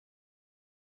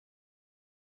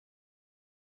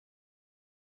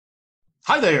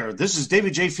Hi there, this is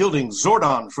David J. Fielding,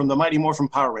 Zordon from the Mighty Morphin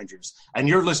Power Rangers, and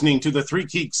you're listening to the Three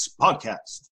Geeks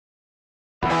podcast.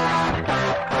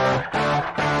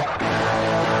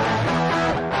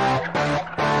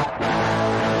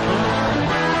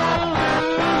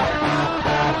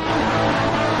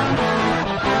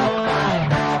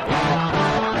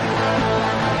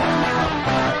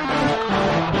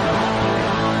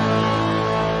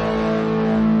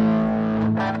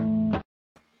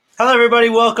 Hello, everybody.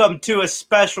 Welcome to a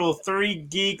special Three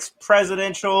Geeks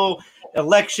presidential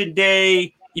election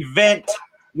day event.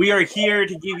 We are here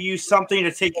to give you something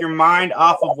to take your mind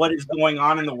off of what is going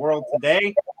on in the world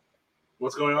today.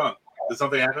 What's going on? Did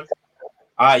something happen?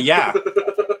 Yeah.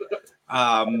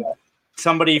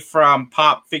 Somebody from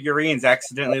Pop Figurines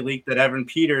accidentally leaked that Evan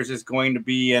Peters is going to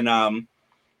be in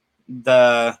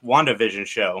the WandaVision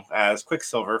show as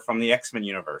Quicksilver from the X-Men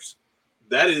universe.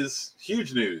 That is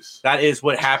huge news. That is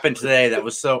what happened today. That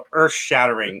was so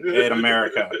earth-shattering in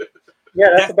America. Yeah,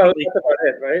 that's about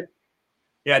it, right?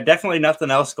 Yeah, definitely nothing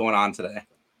else going on today.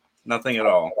 Nothing at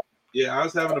all. Yeah, I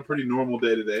was having a pretty normal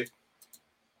day today.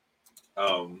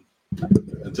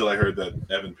 Until I heard that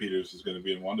Evan Peters is going to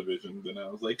be in WandaVision. Then I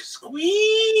was like,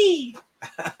 squee!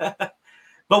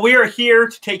 But we are here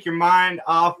to take your mind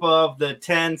off of the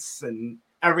tents and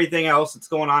everything else that's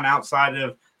going on outside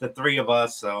of the three of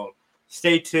us. So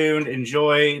stay tuned.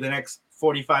 Enjoy the next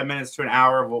 45 minutes to an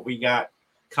hour of what we got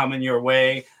coming your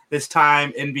way. This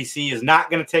time, NBC is not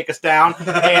going to take us down.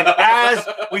 And as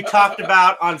we talked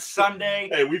about on Sunday,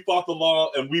 hey, we fought the law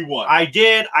and we won. I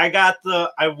did. I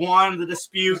won the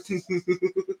dispute.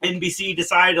 NBC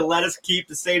decided to let us keep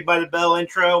the Saved by the Bell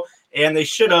intro, and they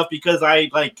should have, because I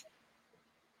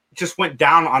just went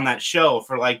down on that show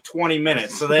for 20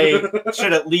 minutes. So they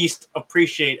should at least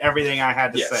appreciate everything I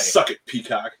had to say. Suck it,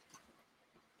 Peacock.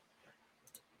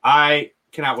 I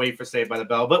cannot wait for Saved by the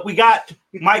Bell. But we got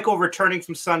Michael returning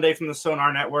from Sunday from the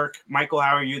Sonar Network. Michael,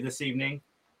 how are you this evening?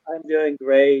 I'm doing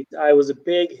great. I was a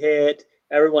big hit.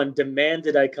 Everyone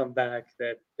demanded I come back.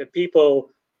 The emails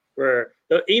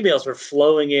were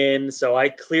flowing in, so I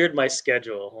cleared my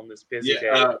schedule on this busy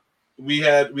day. We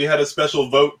had a special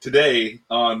vote today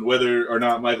on whether or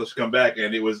not Michael should come back,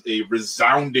 and it was a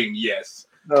resounding yes.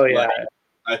 Oh yeah,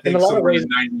 I think somewhere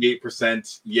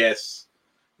 98% yes.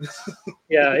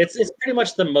 Yeah, it's pretty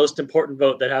much the most important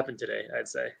vote that happened today, I'd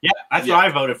say. Yeah, that's what I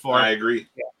voted for. I agree.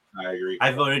 Yeah. I agree.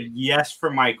 I voted yes for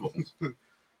Michael.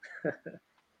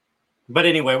 But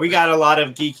anyway, we got a lot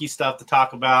of geeky stuff to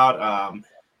talk about.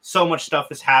 So much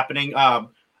stuff is happening. I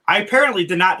apparently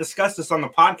did not discuss this on the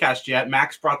podcast yet.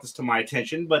 Max brought this to my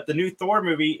attention, but the new Thor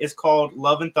movie is called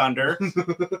Love and Thunder.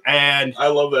 And I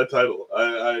love that title.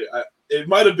 I it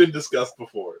might have been discussed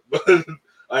before, but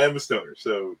I am a stoner,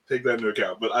 so take that into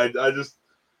account. But I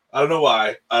don't know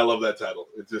why I love that title.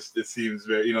 It seems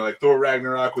very, Thor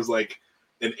Ragnarok was an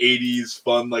 80s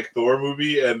fun Thor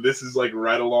movie, and this is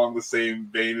right along the same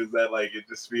vein as that. It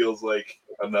just feels like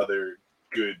another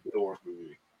good Thor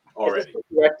movie already.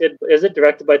 Is it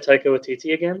directed by Taika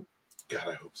Waititi again? God,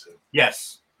 I hope so.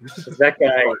 yes. That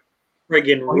guy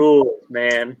friggin' rules,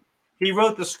 man. He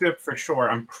wrote the script for sure.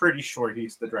 I'm pretty sure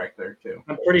he's the director too.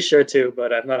 I'm pretty sure too,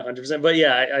 but I'm not 100%. But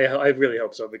yeah, I really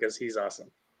hope so, because he's awesome.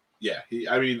 Yeah,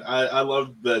 I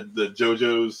love the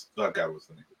JoJo's. Oh God, what's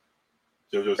the name?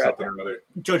 JoJo something or other.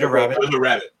 Jojo Rabbit. JoJo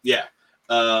Rabbit. Yeah,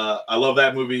 I love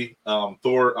that movie.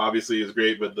 Thor obviously is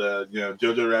great, but the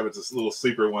JoJo Rabbit's a little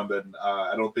sleeper one that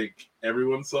I don't think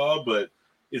everyone saw, but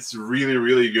it's really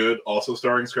really good. Also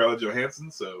starring Scarlett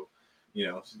Johansson, so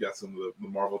she's got some of the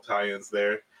Marvel tie-ins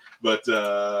there. But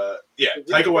yeah,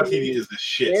 Taika Waititi is the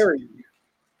shit.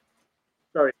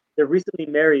 They recently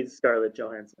married Scarlett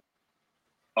Johansson.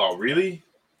 Oh really?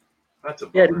 That's a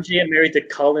bummer. Yeah, didn't she get married to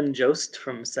Colin Jost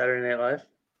from Saturday Night Live?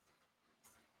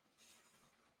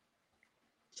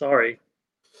 Sorry.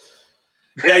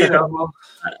 Yeah, not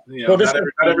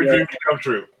every dream can come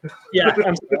true. Yeah,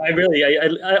 I'm sorry.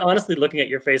 I honestly, looking at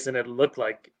your face, and it looked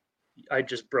like I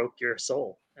just broke your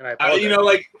soul. And I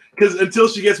apologize. Because until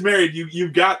she gets married,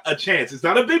 you've got a chance. It's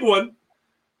not a big one,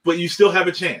 but you still have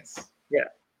a chance. Yeah.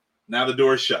 Now the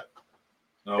door is shut.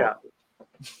 Oh. Yeah.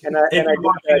 And If you're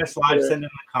watching us live, send in the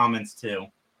comments too.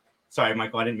 Sorry,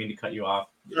 Michael, I didn't mean to cut you off.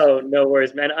 Oh, no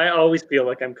worries, man. I always feel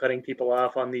like I'm cutting people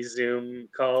off on these Zoom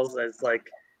calls. It's the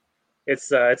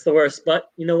worst.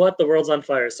 But you know what? The world's on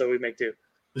fire, so we make do.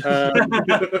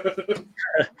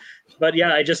 But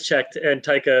yeah, I just checked, and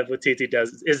Taika Waititi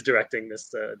is directing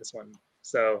this one.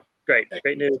 So great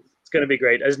news. It's going to be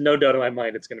great. There's no doubt in my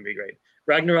mind it's going to be great.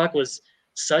 Ragnarok was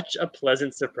such a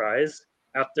pleasant surprise.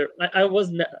 After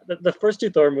the first two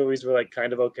Thor movies were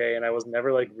kind of okay, and I was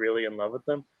never really in love with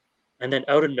them. And then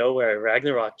out of nowhere,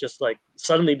 Ragnarok just like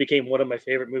suddenly became one of my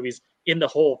favorite movies in the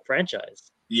whole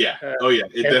franchise. Yeah.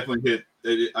 It definitely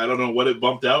hit. I don't know what it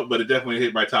bumped out, but it definitely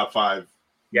hit my top 5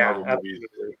 Marvel movies.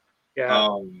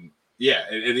 Yeah.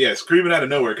 And screaming out of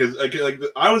nowhere because like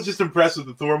I was just impressed with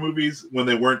the Thor movies when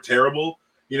they weren't terrible.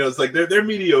 You know, it's like they're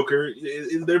mediocre,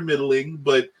 they're middling,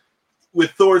 but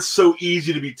with Thor, it's so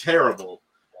easy to be terrible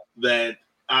that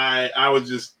I was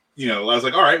just, you know, I was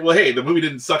like, all right, well, hey, the movie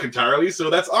didn't suck entirely, so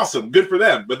that's awesome, good for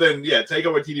them. But then, Taika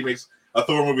Waititi makes a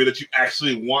Thor movie that you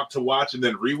actually want to watch and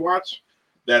then rewatch.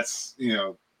 That's, you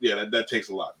know, that takes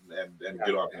a lot, and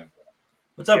good on him.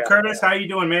 What's up, Curtis? How you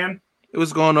doing, man?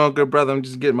 What's going on, good brother? I'm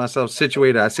just getting myself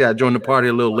situated. I see I joined the party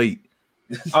a little late.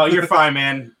 Oh, you're fine,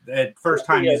 man. First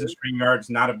time using StreamYard's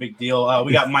not a big deal.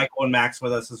 We got Michael and Max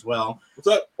with us as well. What's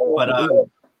up? But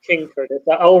King Curtis,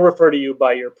 I will refer to you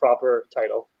by your proper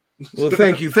title. Well,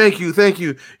 thank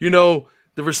you. You know,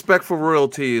 the respect for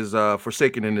royalty is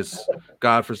forsaken in this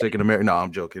godforsaken America. No,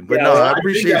 I'm joking, but I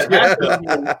appreciate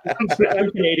it.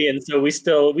 I'm Canadian, so we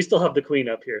still have the Queen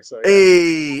up here. So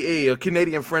hey, a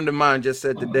Canadian friend of mine just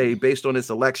said today, based on this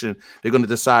election, they're going to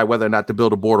decide whether or not to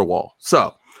build a border wall.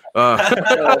 So.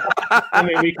 I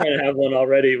mean, we kind of have one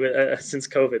already since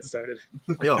COVID started.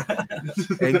 Yeah,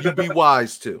 and you be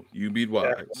wise too. You be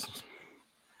wise.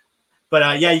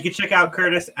 But you can check out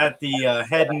Curtis at the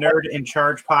Head Nerd in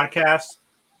Charge podcast,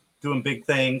 doing big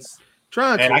things.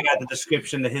 I got the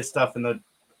description to his stuff in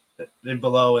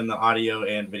below in the audio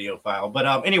and video file.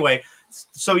 But anyway,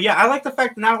 so I like the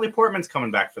fact that Natalie Portman's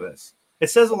coming back for this.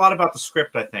 It says a lot about the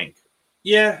script, I think.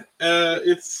 Yeah,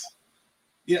 it's.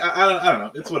 Yeah, I don't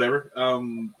know. It's whatever.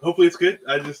 Hopefully it's good.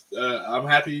 I'm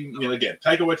happy. You know, again,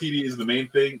 Taika Waititi is the main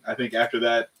thing. I think after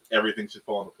that, everything should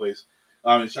fall into place.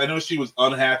 I know she was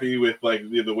unhappy with like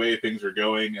the way things were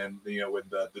going, and you know, with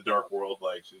the Dark World,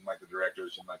 like she didn't like the director,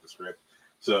 she didn't like the script.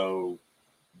 So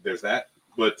there's that.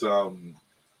 But you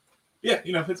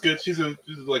know, it's good. She's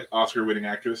like Oscar-winning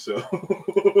actress, so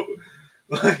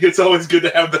like it's always good to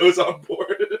have those on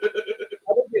board.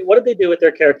 What did they do with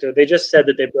their character? They just said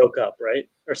that they broke up, right,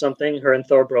 or something. Her and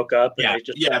Thor broke up. And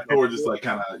Thor just like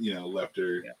kind of left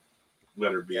her,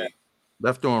 let her be. Yeah.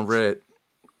 Left her on red,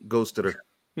 ghosted her.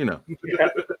 You know,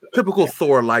 typical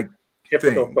Thor like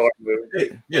thing. Thor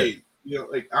movie. Hey, you know,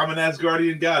 like I'm an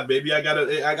Asgardian god, baby. I gotta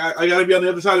be on the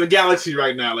other side of the galaxy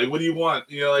right now. Like, what do you want?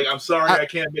 You know, like I'm sorry I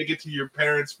can't make it to your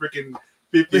parents' freaking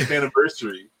 50th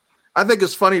anniversary. I think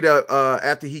it's funny that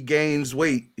after he gains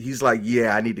weight, he's like,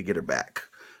 "Yeah, I need to get her back."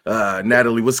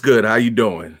 Natalie, what's good? How you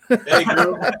doing? Hey,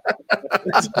 girl.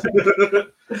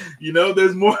 You know,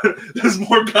 there's more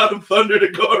God of Thunder to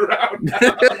go around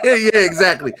now. Yeah,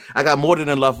 exactly. I got more than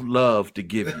enough love to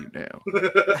give you now.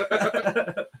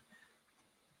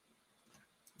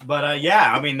 But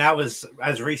I mean, that was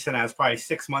as recent as probably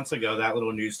 6 months ago, that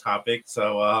little news topic.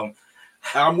 So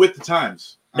I'm with the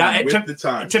times.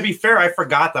 To be fair, I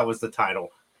forgot that was the title.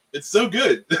 It's so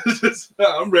good.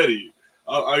 I'm ready.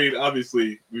 I mean,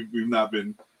 obviously, we've not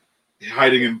been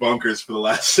hiding in bunkers for the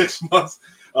last 6 months,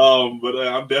 but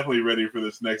I'm definitely ready for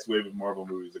this next wave of Marvel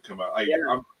movies to come out. I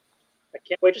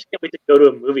can't wait. Just can't wait to go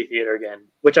to a movie theater again,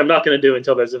 which I'm not going to do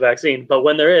until there's a vaccine. But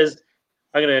when there is,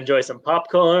 I'm going to enjoy some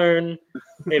popcorn.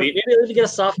 Maybe get a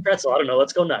soft pretzel. I don't know.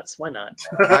 Let's go nuts. Why not?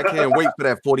 I can't wait for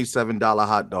that $47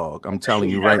 hot dog. I'm telling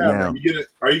you right now.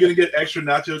 Are you going to get extra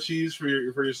nacho cheese for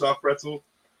your soft pretzel?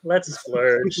 Let's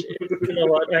splurge. You know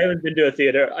what? I haven't been to a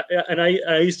theater, and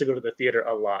I used to go to the theater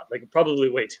a lot, like probably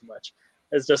way too much.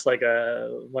 It's just like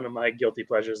one of my guilty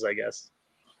pleasures, I guess.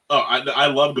 Oh, I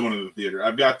love going to the theater.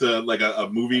 I've got a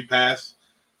movie pass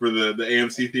for the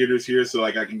AMC theaters here, so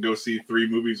like I can go see 3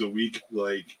 movies a week.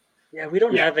 Like, we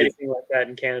don't have anything like that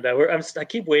in Canada. I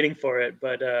keep waiting for it,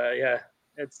 but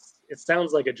it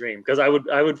sounds like a dream because I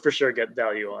would for sure get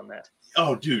value on that.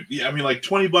 Oh, dude. Yeah, I mean, like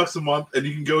 $20 a month, and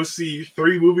you can go see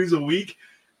 3 movies a week.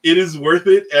 It is worth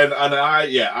it, and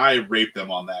I rape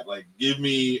them on that. Like, give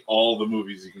me all the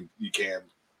movies you can.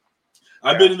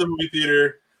 I've been in the movie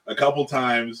theater a couple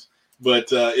times, but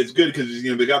it's good because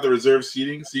they got the reserved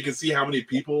seating, so you can see how many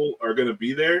people are going to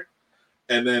be there.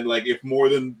 And then, like, if more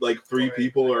than like 3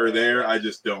 people are there, I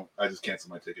just cancel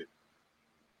my ticket.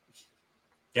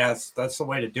 Yes, that's the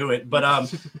way to do it.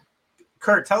 But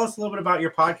Kurt, tell us a little bit about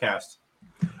your podcast.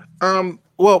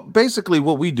 Well, basically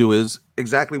what we do is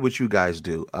exactly what you guys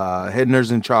do. Head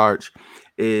Nerds in Charge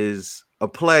is a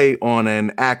play on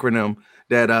an acronym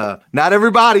that not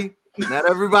everybody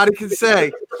can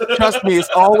say. Trust me, it's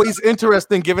always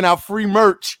interesting giving out free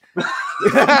merch.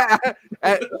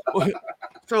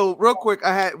 So real quick,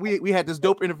 we had this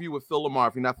dope interview with Phil LaMarr.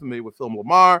 If you're not familiar with Phil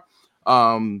LaMarr,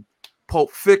 Pulp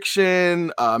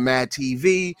Fiction, Mad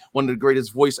TV, one of the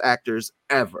greatest voice actors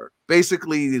ever.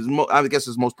 Basically, I guess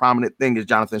his most prominent thing is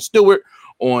Jonathan Stewart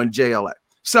on JLA.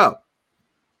 So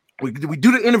we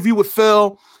do the interview with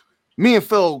Phil. Me and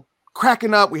Phil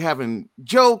cracking up. We having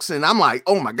jokes, and I'm like,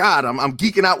 oh my God, I'm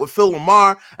geeking out with Phil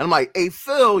Lamar. And I'm like, hey,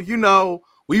 Phil, you know,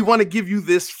 we want to give you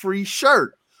this free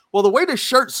shirt. Well, the way the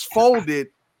shirt's folded,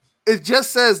 it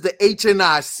just says the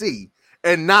HNIC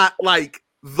and not like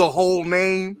the whole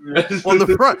name on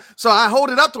the front. So I hold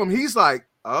it up to him. He's like,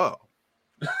 oh.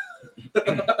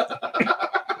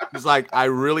 He's like, I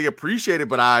really appreciate it,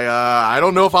 but I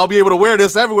don't know if I'll be able to wear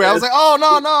this everywhere. I was like, oh,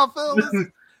 no, Phil.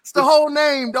 It's the whole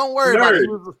name. Don't worry about it.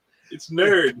 It's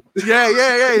nerd.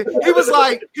 Yeah. He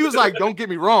was like, don't get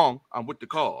me wrong. I'm with the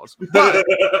cause. But,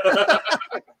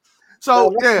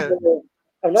 so, yeah.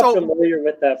 I'm not familiar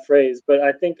with that phrase, but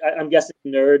I think I'm guessing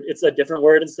nerd. It's a different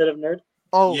word instead of nerd.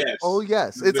 Oh,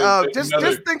 yes. It's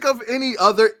just think of any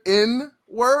other N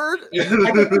word. I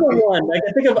can think of one.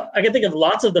 I can think of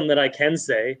lots of them that I can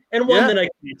say, and one that I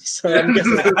can't. So I'm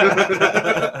guessing.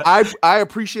 I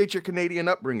appreciate your Canadian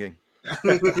upbringing.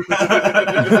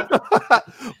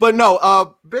 But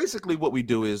no, basically what we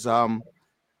do is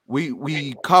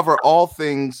we cover all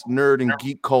things nerd and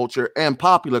geek culture and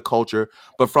popular culture,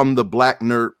 but from the Black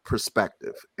nerd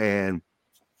perspective. And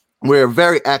we're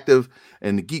very active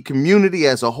in the geek community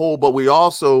as a whole, but we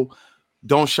also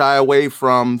don't shy away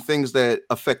from things that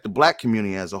affect the Black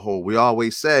community as a whole. We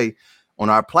always say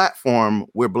on our platform,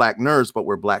 we're Black nerds, but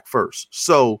we're Black first.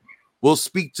 So we'll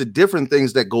speak to different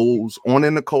things that goes on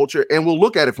in the culture, and we'll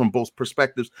look at it from both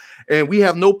perspectives. And we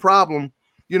have no problem,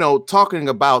 you know, talking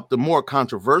about the more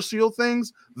controversial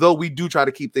things, though we do try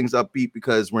to keep things upbeat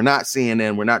because we're not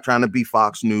CNN, we're not trying to be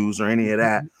Fox News or any of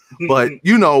that. But,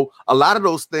 you know, a lot of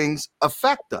those things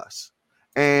affect us.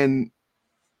 And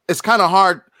it's kind of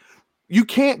hard. You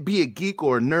can't be a geek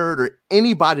or a nerd or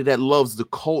anybody that loves the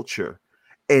culture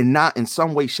and not in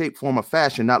some way, shape, form, or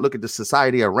fashion, not look at the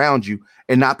society around you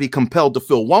and not be compelled to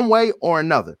feel one way or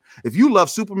another. If you love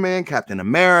Superman, Captain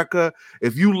America,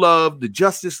 if you love the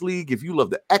Justice League, if you love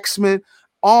the X-Men,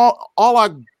 all our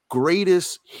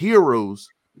greatest heroes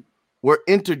were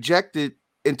interjected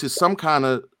into some kind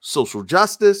of social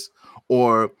justice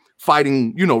or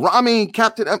fighting, you know, I mean,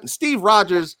 Steve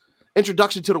Rogers'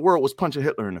 introduction to the world was punching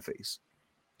Hitler in the face.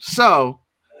 So,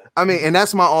 I mean, and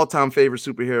that's my all-time favorite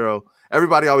superhero.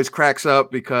 Everybody always cracks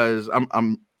up because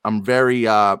I'm very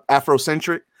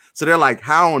Afrocentric. So they're like,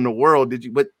 how in the world did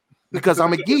you? But because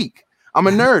I'm a geek, I'm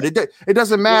a nerd. It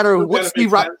doesn't matter what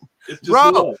Steve Rogers. Bro,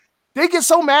 love. They get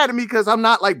so mad at me because I'm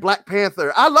not like Black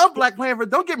Panther. I love Black Panther.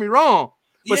 Don't get me wrong.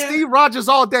 But Steve Rogers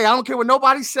all day. I don't care what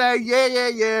nobody say.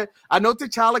 Yeah. I know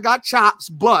T'Challa got chops,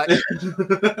 but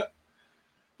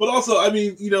but also, I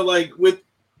mean, you know, like with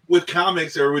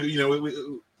comics or with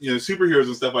superheroes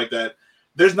and stuff like that,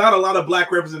 there's not a lot of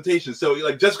Black representation. So,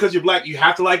 like, just because you're Black, you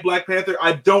have to like Black Panther.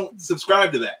 I don't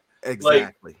subscribe to that.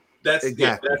 Exactly. Like, that's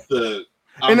the.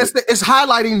 And it's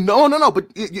highlighting. No. But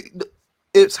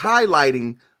it's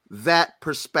highlighting that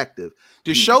perspective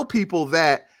to show people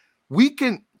that we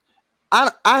can.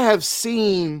 I have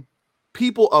seen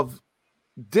people of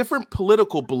different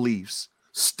political beliefs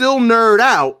still nerd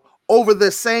out over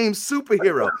the same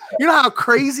superhero. You know how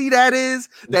crazy that is?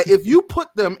 That if you put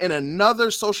them in another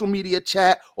social media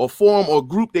chat or forum or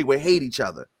group, they would hate each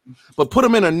other. But put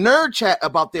them in a nerd chat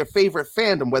about their favorite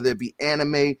fandom, whether it be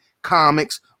anime,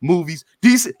 comics, movies.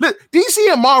 DC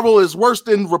and Marvel is worse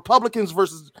than Republicans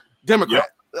versus Democrats.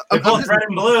 They're both red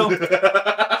and blue.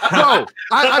 No,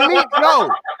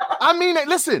 I mean,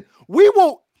 listen, we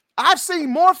won't. I've seen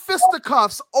more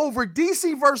fisticuffs over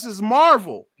DC versus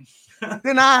Marvel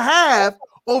than I have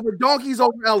over donkeys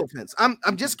over elephants. I'm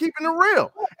just keeping it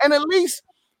real. And at least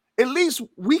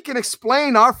we can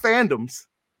explain our fandoms.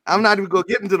 I'm not even going to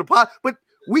get into the pot, but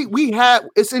we have,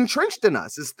 it's entrenched in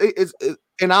us. It's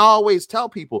and I always tell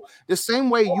people the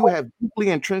same way you have deeply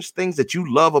entrenched things that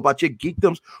you love about your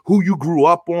geekdoms, who you grew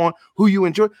up on, who you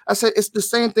enjoy. I said it's the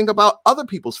same thing about other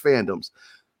people's fandoms.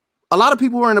 A lot of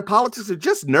people who are into politics are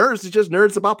just nerds. They're just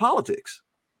nerds about politics.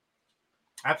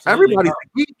 Absolutely. Everybody's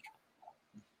a geek.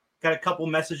 Got a couple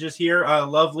messages here.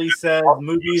 Lovely says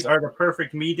movies are the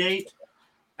perfect me date.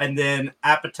 And then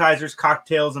appetizers,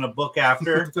 cocktails, and a book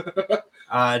after.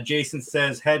 Jason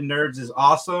says head nerds is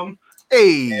awesome.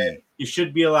 Hey. You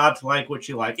should be allowed to like what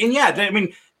you like. And yeah, I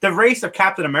mean, the race of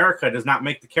Captain America does not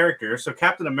make the character. So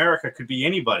Captain America could be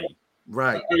anybody.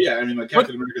 Right. Yeah, I mean, like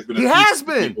Captain America's been. He has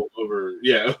been over.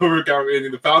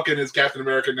 The Falcon is Captain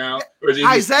America now. Or is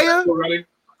Isaiah running?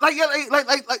 Like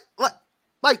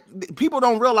like people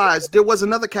don't realize there was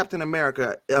another Captain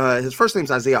America. His first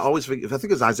name's Isaiah. I always forget. I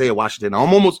think it's Isaiah Washington.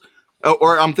 I'm almost,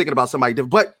 or I'm thinking about somebody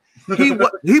different. But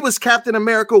he was Captain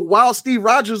America while Steve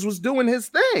Rogers was doing his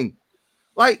thing.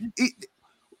 Like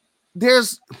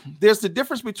there's the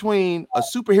difference between a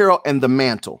superhero and the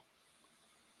mantle.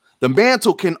 The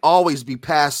mantle can always be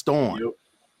passed on. Yep.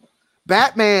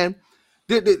 Batman,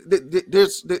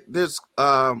 there's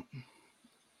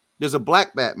a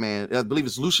black Batman, I believe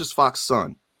it's Lucius Fox's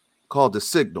son, called the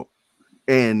Signal,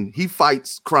 and he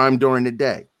fights crime during the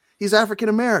day. He's African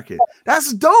American.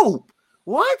 That's dope.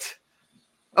 What?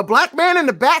 A black man in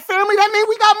the Bat family? That means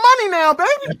we got money now,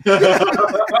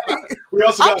 baby. We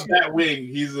also got Batwing.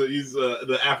 He's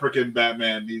the African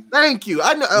Batman. Thank you.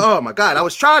 I know. Oh my God. I'm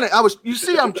trying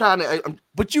to.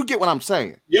 But you get what I'm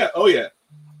saying. Yeah. Oh yeah.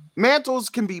 Mantles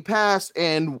can be passed,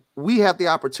 and we have the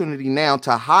opportunity now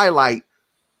to highlight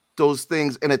those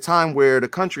things in a time where the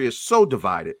country is so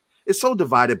divided. It's so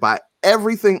divided by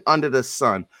everything under the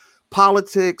sun,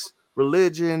 politics,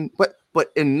 religion, but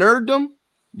in nerddom.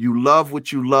 You love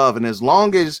what you love. And as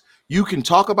long as you can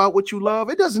talk about what you love,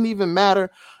 it doesn't even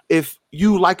matter if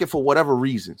you like it for whatever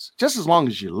reasons, just as long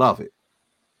as you love it.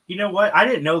 You know what? I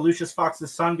didn't know Lucius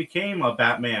Fox's son became a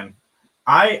Batman.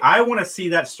 I want to see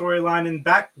that storyline in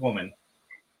Batwoman.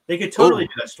 They could totally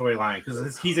do that storyline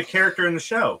because he's a character in the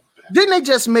show. Didn't they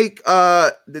just make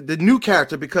the new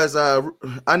character because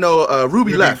I know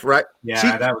Ruby left, right?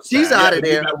 Yeah, she's out of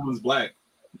there. That was black.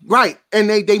 Right, and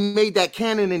they made that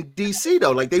canon in DC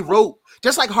though. Like they wrote,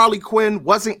 just like Harley Quinn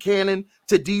wasn't canon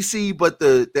to DC, but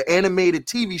the animated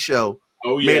TV show.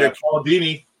 Oh yeah, Paul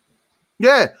Dini.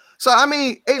 Yeah, so I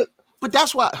mean, but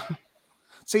that's why.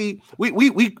 See,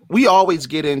 we always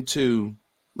get into,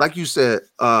 like you said.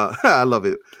 I love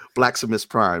it. Blacksmith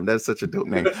Prime. That's such a dope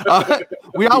name.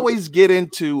 We always get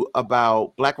into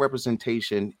about Black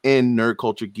representation in nerd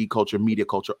culture, geek culture, media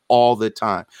culture all the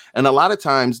time. And a lot of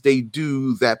times they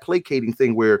do that placating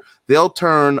thing where they'll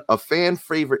turn a fan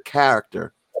favorite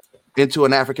character into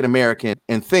an African American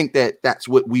and think that that's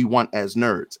what we want as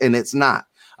nerds. And it's not.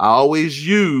 I always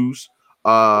use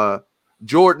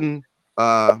Jordan,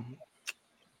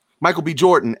 Michael B.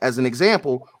 Jordan as an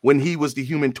example when he was the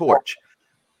Human Torch.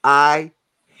 I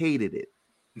hated it,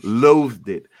 loathed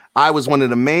it. I was one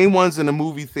of the main ones in the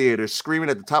movie theater screaming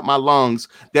at the top of my lungs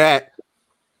that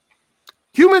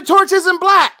Human Torch isn't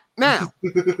black. Now,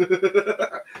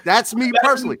 that's me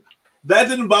personally. That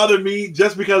didn't bother me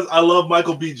just because I love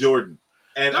Michael B. Jordan.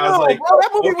 And I was like, bro,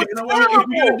 that movie was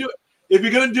if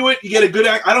you're gonna do it, you get a good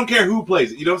act. I don't care who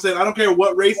plays it. You know what I'm saying? I don't care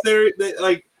what race they're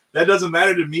like. That doesn't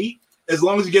matter to me as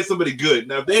long as you get somebody good.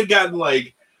 Now, if they'd gotten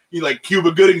like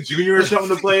Cuba Gooding Jr. or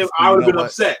something to play him, I would have been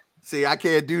upset. See, I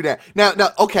can't do that. Now,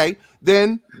 okay.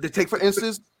 Then to take, for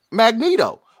instance,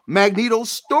 Magneto.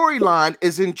 Magneto's storyline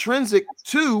is intrinsic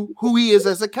to who he is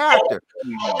as a character.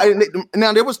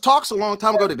 Now, there was talks a long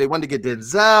time ago that they wanted to get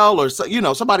Denzel or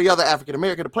somebody other African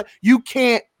American to play. You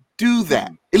can't do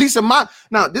that. At least in my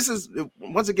now. This is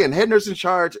once again, Head Nerds in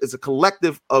Charge is a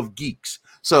collective of geeks.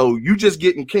 So you just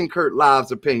getting King Kurt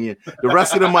Live's opinion. The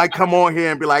rest of them might come on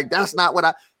here and be like, "That's not what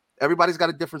I." Everybody's got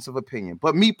a difference of opinion.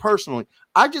 But me personally,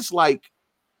 I just like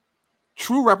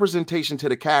true representation to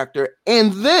the character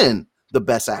and then the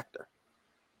best actor.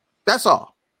 That's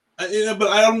all. But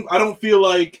I don't feel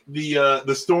like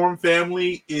the Storm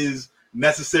family is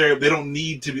necessary. They don't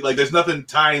need to be like. There's nothing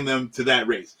tying them to that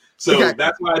race. So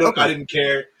that's why I didn't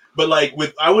care. But like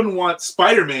I wouldn't want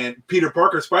Spider-Man, Peter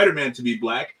Parker, Spider-Man to be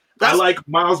black. I like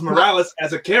Miles Morales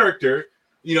as a character.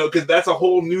 Because that's a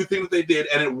whole new thing that they did,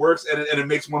 and it works, and it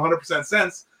makes 100%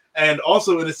 sense. And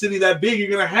also, in a city that big,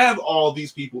 you're gonna have all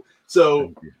these people.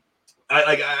 So,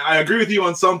 I agree with you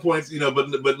on some points,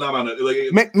 but not on it.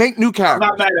 Like, make new characters.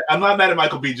 I'm not mad at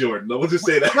Michael B. Jordan. We'll just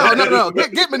say that. No.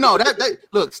 Get me. No,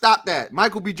 look, stop that.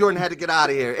 Michael B. Jordan had to get out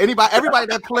of here. Everybody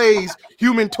that plays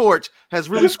Human Torch has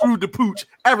really screwed the pooch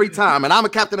every time. And I'm a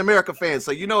Captain America fan,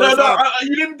 so you know.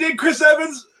 You didn't dig Chris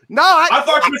Evans. No, I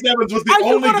thought Chris Evans was the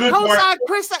only good part.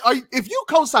 If you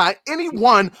co-sign any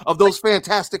one of those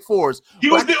Fantastic Fours, he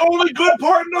was the only good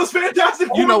part in those Fantastic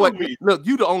Four. You know what? Movies. Look,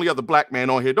 you the only other black man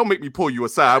on here. Don't make me pull you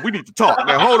aside. We need to talk,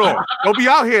 man. Hold on. Don't be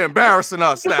out here embarrassing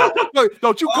us now.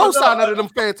 Don't you co-sign none of them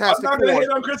Fantastic Fours. I'm not gonna hate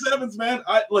on Chris Evans, man.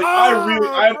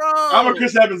 I'm a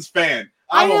Chris Evans fan.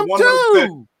 I am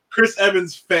too. Chris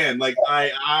Evans fan. Like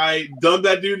I dug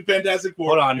that dude in Fantastic Four.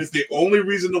 Hold on. It's the only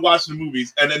reason to watch the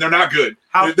movies, and they're not good.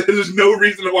 There's no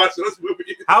reason to watch those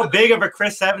movies. How big of a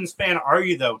Chris Evans fan are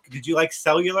you, though? Did you like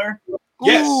Cellular?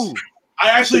 Yes. Ooh. I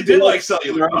actually did like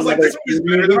Cellular. I was like, this movie's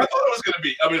better than I thought it was going to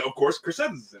be. I mean, of course, Chris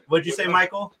Evans is in it. What'd you say,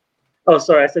 Michael? Oh,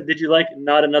 sorry. I said, did you like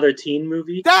Not Another Teen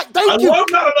movie? I Thank you. love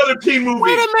Not Another Teen Movie.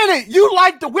 Wait a minute. You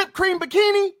like the whipped cream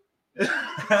bikini? You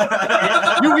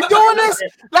doing this?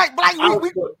 Like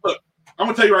we Look, I'm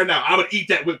gonna tell you right now. I'm gonna eat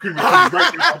that whipped cream right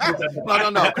now.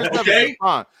 No. Chris Evans Okay? is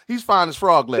fine. He's fine as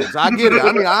frog legs. I get it.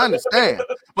 I mean, I understand.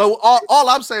 But all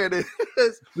I'm saying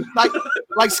is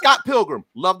like Scott Pilgrim.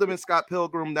 Loved him in Scott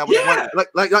Pilgrim. That was Yeah.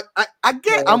 I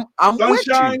get. I'm with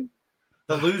you. Sunshine.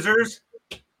 The Losers.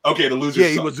 Okay, the loser. Yeah,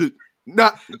 he was.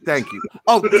 Not. Thank you.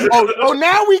 Oh.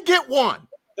 Now we get one.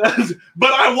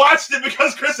 But I watched it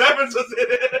because Chris Evans was in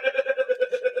it.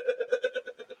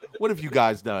 What have you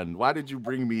guys done? Why did you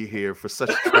bring me here for such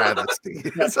travesty?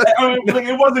 I mean, like,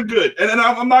 it wasn't good, and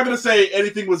I'm not gonna say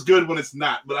anything was good when it's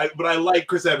not. But I like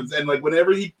Chris Evans, and like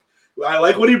whenever I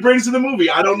like what he brings to the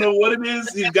movie. I don't know what it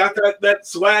is. He's got that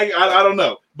swag. I don't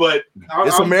know, but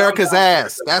it's America's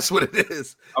ass. That's what it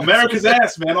is. America's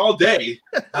ass, man, all day.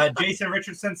 Jason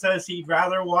Richardson says he'd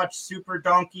rather watch Super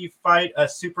Donkey fight a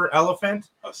super elephant.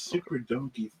 A super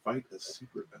donkey fight a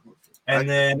super elephant. And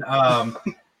then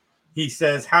he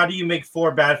says, how do you make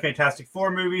 4 bad Fantastic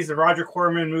Four movies? The Roger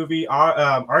Corman movie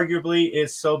arguably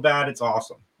is so bad it's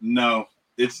awesome. No,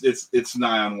 it's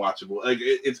nigh unwatchable. Like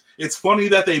it's funny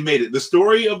that they made it. The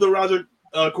story of the Roger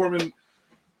Corman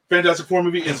Fantastic Four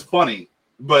movie is funny,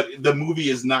 but the movie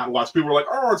is not watched. People are like,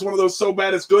 oh, it's one of those so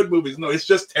bad it's good movies. No, it's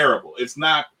just terrible. It's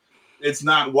not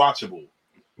watchable.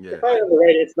 Yeah. If I remember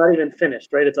right, it's not even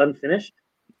finished, right? It's unfinished.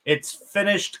 It's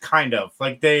finished, kind of.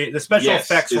 Like the special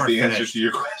effects weren't the answer finished. to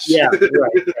your question. Yeah,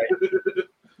 right.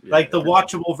 Like the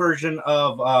watchable version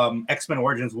of X-Men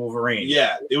Origins Wolverine.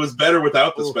 Yeah, it was better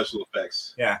without the special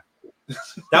effects. Yeah.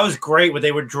 That was great when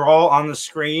they would draw on the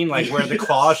screen like where the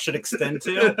claws should extend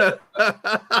to.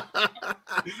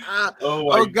 Oh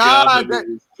my God, that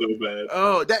was so bad.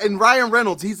 Oh, and Ryan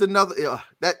Reynolds, he's another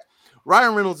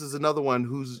Ryan Reynolds is another one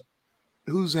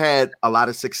who's had a lot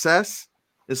of success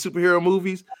in superhero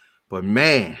movies, but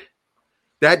man,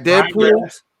 that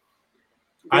Deadpool.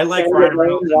 I like Ryan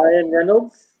Reynolds. Ryan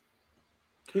Reynolds.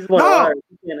 He's more I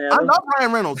love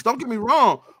Ryan Reynolds. Don't get me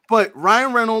wrong, but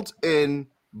Ryan Reynolds in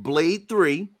Blade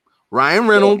 3, Ryan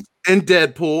Reynolds in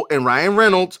Deadpool, and Ryan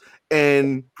Reynolds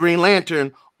in Green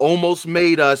Lantern almost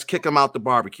made us kick him out the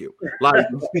barbecue. Like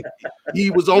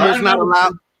he was almost not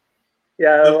allowed.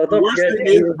 Yeah, the worst thing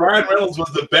is Ryan Reynolds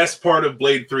was the best part of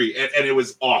Blade 3, and it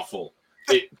was awful.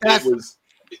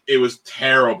 It was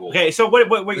terrible. Okay, so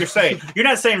what you're saying? You're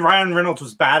not saying Ryan Reynolds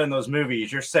was bad in those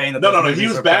movies. You're saying that no, he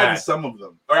was bad in some of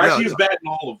them, or actually, he was bad in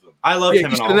all of them. I loved him.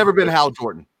 He should have never been Hal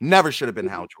Jordan. Never should have been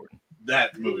Hal Jordan.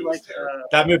 That movie was terrible.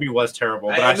 That movie was terrible,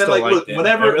 but I still liked it.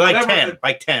 Whenever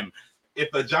 10. If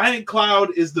a giant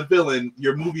cloud is the villain,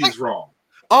 your movie is wrong.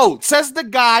 Oh, says the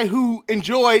guy who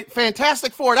enjoyed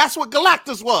Fantastic Four. That's what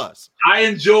Galactus was. I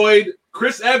enjoyed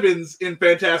Chris Evans in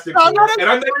Fantastic Four, and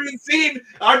I've never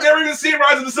even seen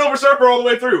Rise of the Silver Surfer all the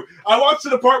way through. I watched to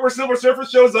the part where Silver Surfer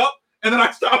shows up, and then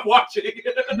I stopped watching.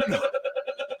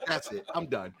 That's it. I'm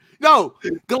done. No,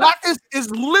 Galactus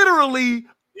is literally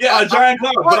a giant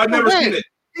cloud, but I've never seen it.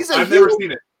 Never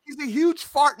seen it. He's a huge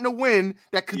fart in the wind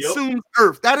that consumes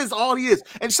Earth. That is all he is.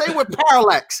 And same with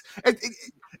Parallax.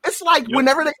 It's like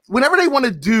whenever they want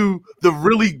to do the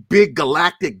really big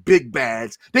galactic big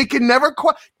bads, they can never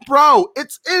quite. Bro,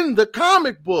 it's in the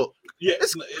comic book. Yeah,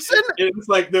 it's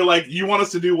like they're like, you want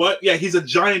us to do what? Yeah, he's a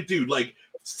giant dude, like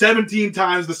 17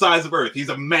 times the size of Earth. He's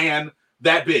a man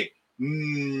that big.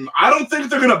 I don't think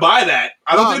they're gonna buy that.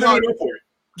 I don't think they're gonna go for it.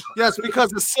 Yes, because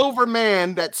the silver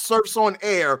man that surfs on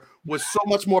air was so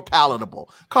much more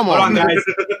palatable. Come Hold on, guys.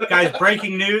 Guys,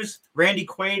 breaking news. Randy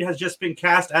Quaid has just been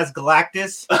cast as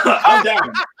Galactus. I'm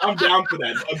down. I'm down for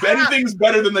that. If anything's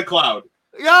better than the Cloud.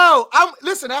 Yo,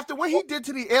 listen, after what he did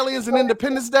to the aliens in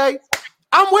Independence Day,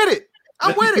 I'm with it.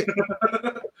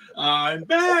 I'm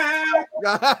back.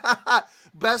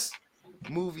 Best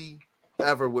movie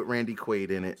ever with Randy Quaid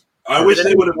in it. I wish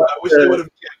they would have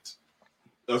kept.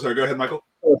 Oh, sorry. Go ahead, Michael.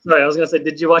 Oh, sorry, I was gonna say,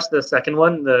 did you watch the second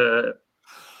one?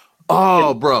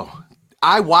 Oh, bro,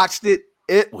 I watched it.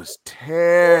 It was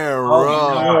terrible.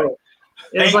 Oh,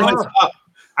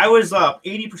 I was up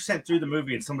 80% through the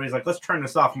movie, and somebody's like, "Let's turn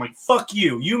this off." I'm like, "Fuck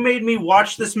you! You made me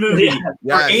watch this movie for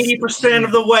 80%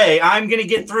 of the way. I'm gonna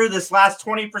get through this last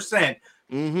 20%,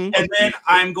 and then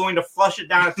I'm going to flush it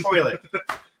down a toilet."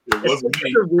 It wasn't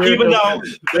me. Even though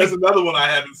there's another one I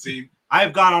haven't seen.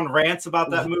 I've gone on rants about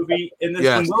that movie. In this,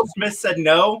 when Will Smith said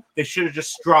no, they should have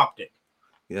just dropped it.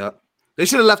 Yeah, they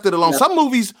should have left it alone. Yeah. Some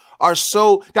movies are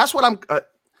so. That's what I'm.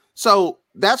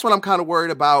 That's what I'm kind of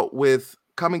worried about with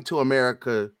Coming to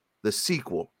America, the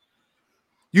sequel.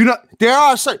 You know, there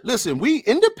are certain. Listen,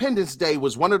 Independence Day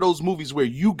was one of those movies where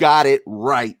you got it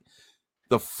right.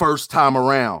 the first time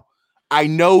around. I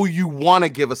know you want to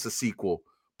give us a sequel,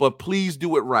 but please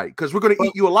do it right because we're going to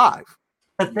eat you alive.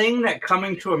 The thing that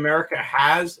Coming to America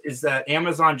has is that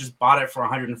Amazon just bought it for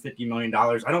 $150 million.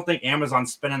 I don't think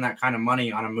Amazon's spending that kind of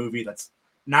money on a movie that's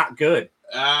not good.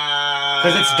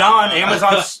 Because it's done.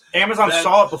 Amazon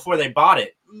saw it before they bought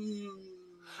it.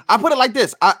 I put it like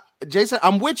this. Jason,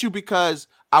 I'm with you because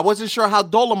I wasn't sure how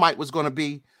Dolomite was going to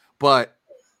be, but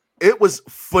it was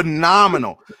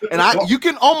phenomenal. And you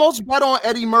can almost bet on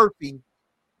Eddie Murphy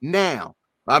now.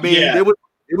 I mean,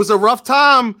 it was a rough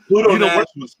time. Pluto Nash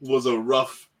was a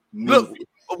rough movie.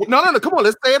 Look, no. Come on,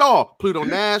 let's say it all. Pluto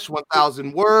Nash,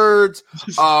 1,000 Words.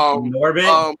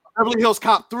 Norbit. Beverly Hills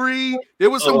Cop 3. There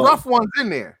was some rough ones in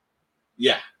there.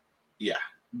 Yeah.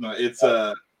 No, it's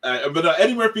but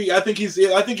Eddie Murphy, I think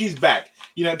he's back.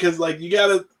 You know, because like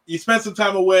you spent some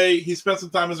time away. He spent some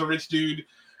time as a rich dude.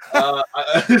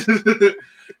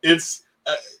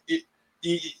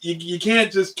 You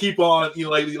can't just keep on, you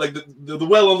know, like the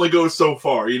well only goes so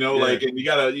far, you know, like, and you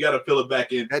gotta fill it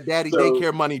back in. That daddy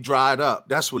daycare money dried up.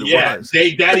 That's what it was.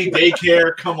 Daddy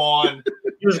daycare. Come on.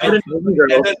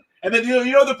 And then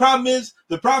you know the problem is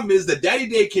that Daddy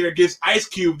Daycare gives Ice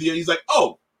Cube he's like,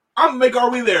 oh, I'm gonna make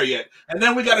Are We There Yet? And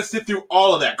then we got to sit through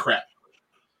all of that crap.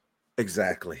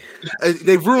 Exactly.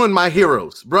 They've ruined my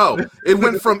heroes, bro. It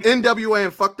went from NWA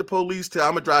and Fuck the Police to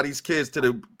I'm gonna drive these kids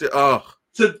to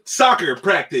soccer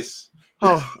practice.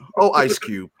 Oh, Ice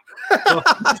Cube.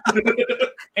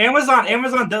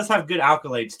 Amazon does have good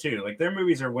accolades too. Like their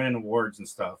movies are winning awards and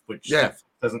stuff, which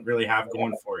doesn't really have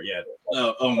going for it yet.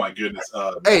 Oh my goodness.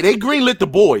 Hey, they greenlit The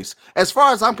Boys. As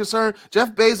far as I'm concerned,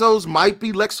 Jeff Bezos might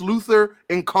be Lex Luthor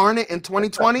incarnate in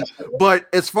 2020, but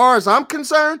as far as I'm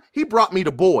concerned, he brought me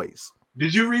The Boys.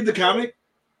 Did you read the comic?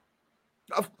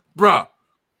 Bruh.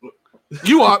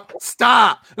 You are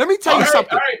stop. Let me tell you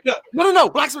something. No.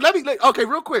 Blacksmith, okay,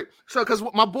 real quick. So, because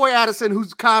my boy Addison,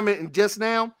 who's commenting just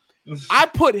now, I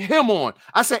put him on.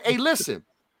 I said, hey, listen,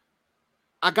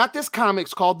 I got this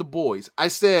comics called The Boys. I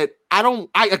said, I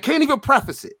can't even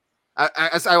preface it.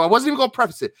 I wasn't even gonna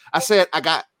preface it. I said, I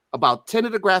got about 10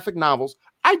 of the graphic novels.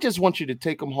 I just want you to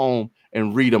take them home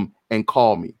and read them and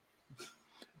call me.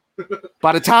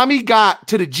 By the time he got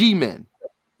to the G-Men,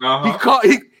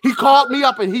 he called me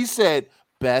up and he said,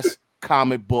 best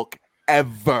comic book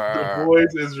ever. The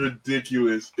Boys is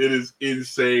ridiculous. It is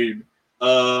insane.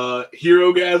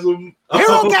 Herogasm. And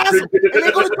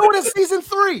they're gonna do it in season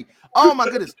 3. Oh my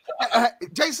goodness.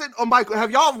 Jason or Michael, have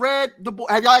y'all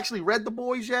actually read The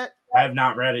Boys yet? I have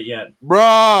not read it yet.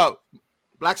 Bro,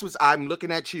 Blacksmith, I'm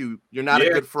looking at you. You're not a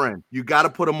good friend. You got to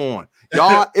put them on.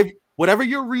 Y'all, whatever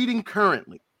you're reading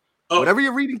currently,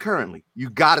 you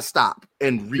got to stop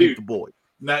and read The Boys.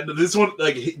 Now, this one,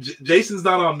 like, Jason's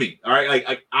not on me. All right,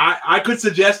 like I could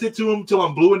suggest it to him till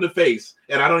I'm blue in the face,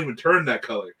 and I don't even turn that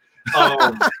color.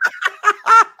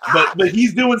 But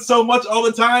he's doing so much all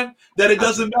the time that it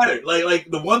doesn't matter. Like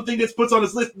the one thing that's puts on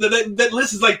his list, that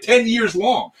list is like 10 years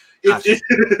long. It's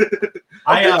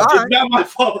not my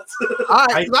fault. All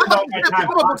right, I'm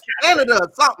come up with Canada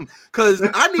or something because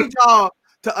I need y'all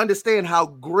to understand how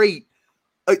great.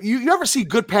 You ever see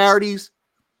good parodies?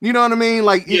 You know what I mean?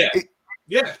 Like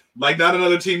like Not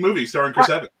Another Teen Movie starring Chris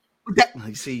Evans.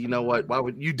 You see, you know what? Why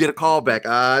would you did a callback?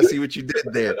 I see what you did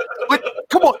there. But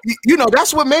come on, you know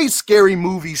that's what made Scary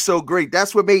Movie so great.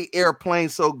 That's what made Airplane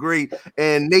so great,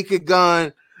 and Naked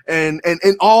Gun, and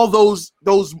all those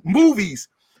movies.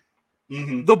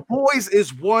 Mm-hmm. The Boys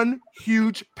is one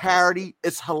huge parody.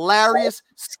 It's hilarious,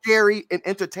 scary, and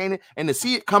entertaining. And to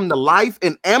see it come to life,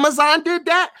 and Amazon did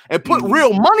that and put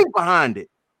real money behind it.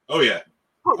 Oh yeah.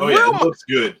 It looks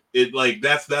good. It like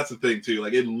that's the thing too.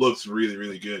 Like it looks really,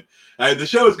 really good. The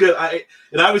show is good.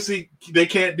 And obviously they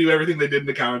can't do everything they did in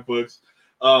the comic books.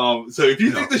 So if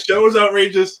you think the show is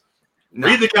outrageous,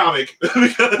 read the comic.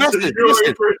 Listen,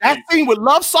 that thing with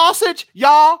Love Sausage,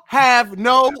 y'all have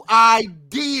no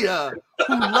idea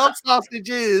who Love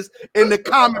Sausage is in the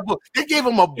comic book. They gave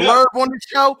him a blurb on the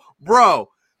show, bro.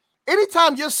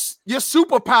 Anytime your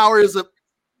superpower is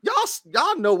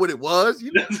y'all know what it was.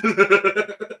 Just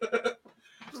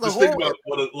think about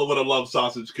what a Love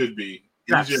Sausage could be.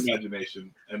 Use your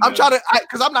imagination. And I'm trying to,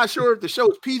 because I'm not sure if the show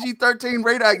is PG-13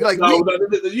 rated. Like,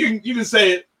 you can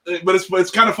say it, but it's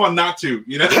kind of fun not to,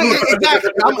 you know.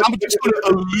 Exactly. I'm just going to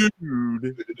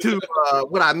allude to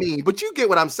what I mean, but you get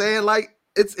what I'm saying. Like,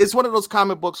 it's one of those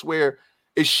comic books where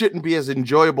it shouldn't be as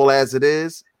enjoyable as it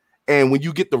is, and when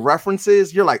you get the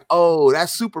references, you're like, oh,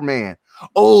 that's Superman.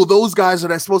 Oh, those guys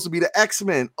are supposed to be the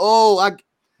X-Men. Oh,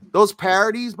 those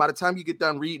parodies, by the time you get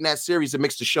done reading that series, it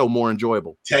makes the show more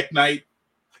enjoyable. Tech Knight.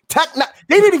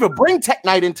 They didn't even bring Tech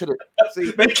Knight into the.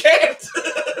 See, They can't.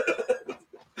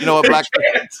 you know what, Black? They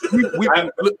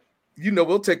can't.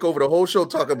 We'll take over the whole show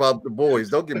talking about the boys.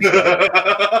 Don't get me started.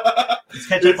 Let's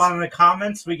catch up on the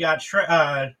comments. We got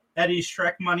Eddie's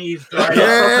Shrek money.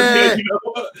 Yeah. You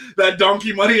know, that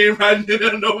donkey money ain't riding in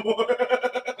there no more.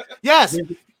 Yes.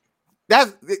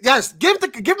 Yes. Give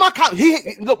my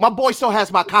look, my boy still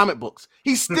has my comic books.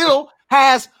 He still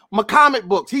has my comic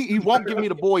books. He won't give me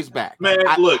the boys back. Man,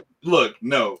 look,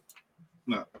 no.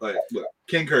 Like, look,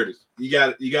 King Curtis, you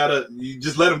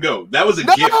just let him go. That was a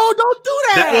gift. No, don't do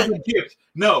that. That was a gift.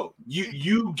 No,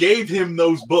 you gave him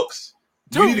those books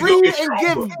to read and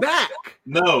give back.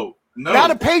 No. Now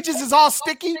the pages is all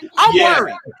sticky. I'm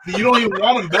worried. You don't even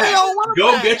want them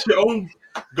back. Get your own.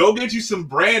 Go get you some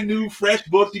brand new, fresh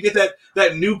books. You get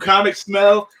that new comic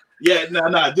smell. Yeah,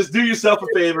 no. Just do yourself a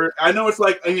favor. I know it's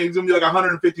like it's gonna be like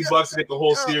 $150 to get the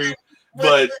whole series,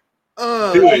 but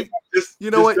do it.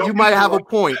 You know what? You might have a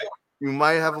point. You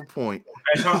might have a point.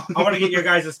 Right, so I want to get your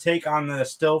guys' take on the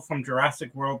still from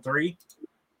Jurassic World 3.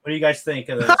 What do you guys think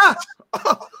of this?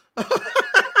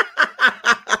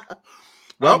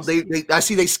 Well, I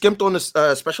see they skimped on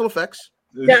the special effects.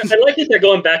 Yeah, I like that they're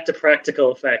going back to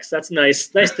practical effects. That's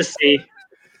nice. Nice to see.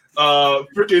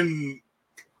 Freaking.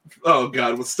 Oh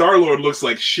God, well, Star-Lord looks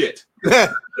like shit.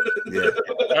 Yeah.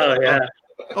 Oh yeah.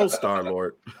 Oh,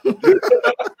 Star-Lord.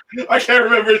 I can't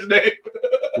remember his name.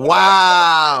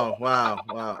 Wow.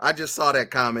 I just saw that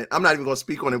comment. I'm not even going to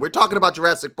speak on it. We're talking about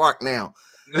Jurassic Park now.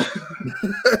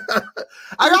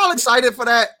 Are y'all excited for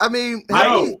that? I mean,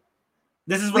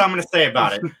 this is what I'm going to say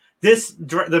about it.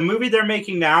 The movie they're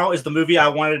making now is the movie I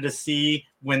wanted to see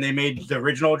when they made the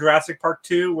original Jurassic Park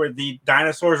 2, where the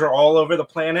dinosaurs are all over the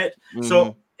planet. Mm-hmm.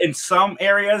 So in some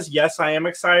areas, yes, I am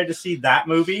excited to see that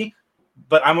movie,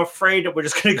 but I'm afraid that we're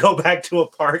just going to go back to a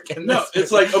park.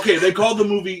 It's like, okay, they called the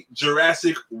movie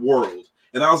Jurassic World.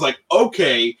 And I was like,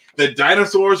 okay, the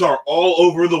dinosaurs are all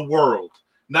over the world.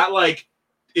 Not like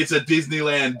it's a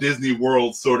Disneyland, Disney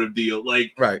World sort of deal.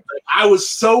 Right. I was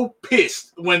so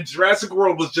pissed when Jurassic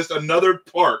World was just another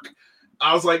park.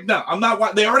 I was like, no, I'm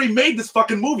not. They already made this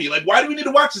fucking movie. Like, why do we need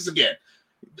to watch this again?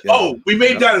 Yeah. Oh, we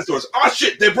made dinosaurs. Oh,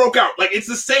 shit, they broke out. Like, it's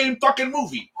the same fucking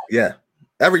movie. Yeah,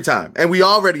 every time. And we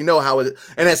already know how it.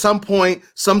 And at some point,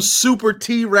 some super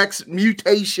T-Rex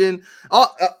mutation.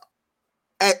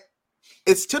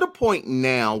 It's to the point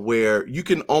now where you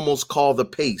can almost call the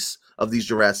pace of these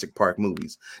Jurassic Park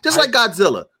movies. Just like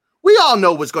Godzilla. We all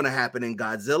know what's going to happen in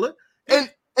Godzilla. And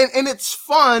it's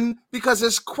fun because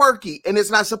it's quirky and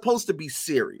it's not supposed to be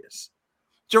serious.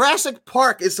 Jurassic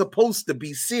Park is supposed to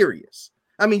be serious.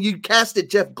 I mean, you casted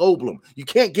Jeff Goldblum. You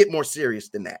can't get more serious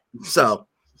than that. So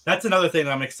that's another thing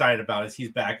that I'm excited about is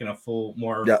he's back in a full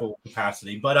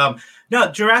capacity. But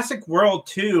no, Jurassic World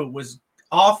 2 was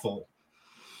awful.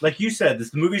 Like you said, the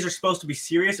movies are supposed to be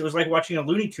serious. It was like watching a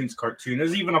Looney Tunes cartoon.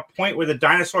 There's even a point where the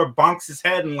dinosaur bonks his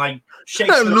head and like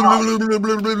shakes it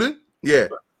off. Yeah.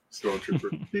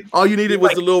 All you needed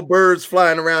was the little birds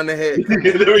flying around the head.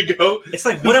 There we go. It's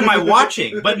like, what am I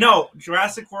watching? But no,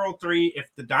 Jurassic World 3,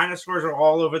 if the dinosaurs are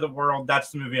all over the world,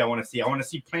 that's the movie I want to see. I want to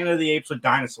see Planet of the Apes with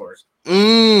dinosaurs.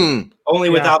 Only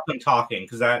without them talking,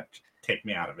 because that take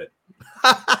me out of it.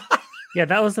 Yeah,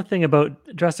 that was the thing about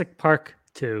Jurassic Park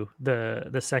 2,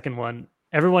 the second one.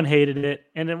 Everyone hated it,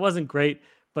 and it wasn't great,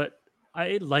 but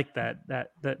I liked that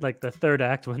like the third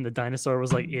act when the dinosaur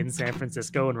was like in San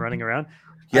Francisco and running around.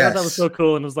 I thought that was so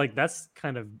cool, and it was like, that's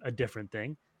kind of a different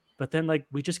thing. But then like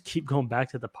we just keep going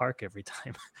back to the park every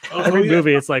time. Every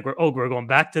movie, it's like we're going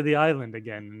back to the island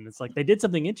again, and it's like they did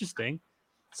something interesting.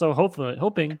 So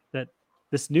hoping that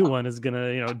this new one is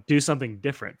gonna do something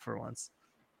different for once.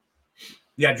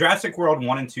 Yeah, Jurassic World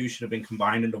 1 and 2 should have been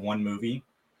combined into one movie,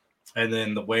 and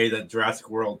then the way that Jurassic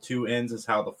World 2 ends is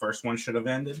how the first one should have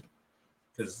ended.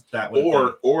 Because that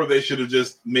or they should have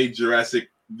just made Jurassic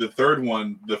the third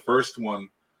one the first one.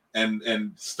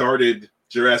 And started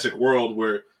Jurassic World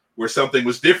where something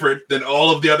was different than all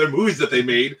of the other movies that they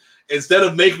made, instead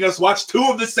of making us watch two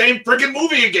of the same freaking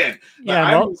movie again. Yeah, I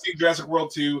haven't seen Jurassic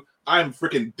World 2. I'm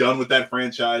freaking done with that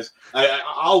franchise.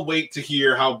 I'll wait to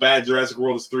hear how bad Jurassic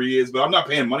World 3 is, but I'm not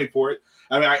paying money for it.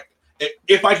 I mean,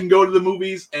 if I can go to the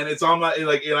movies and it's on my and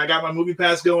I got my movie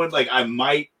pass going, I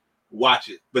might watch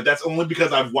it, but that's only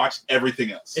because I've watched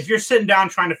everything else. If you're sitting down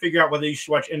trying to figure out whether you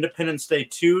should watch Independence Day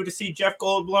 2 to see Jeff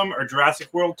Goldblum or Jurassic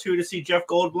World 2 to see Jeff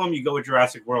Goldblum, you go with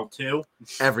Jurassic World 2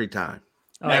 every time.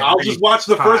 I'll just watch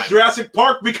the first Jurassic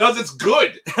Park because it's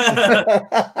good.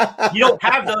 You don't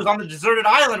have those on the deserted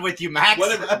island with you, Max.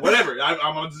 Whatever.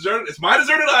 I'm on deserted. It's my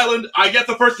deserted island. I get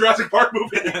the first Jurassic Park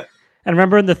movie. And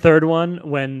remember in the third one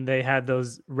when they had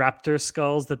those raptor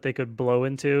skulls that they could blow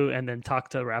into and then talk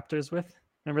to raptors with?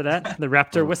 Remember that? The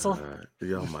raptor whistle?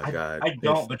 Oh my god. I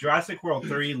don't, but Jurassic World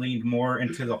 3 leaned more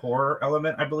into the horror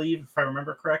element, I believe, if I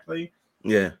remember correctly.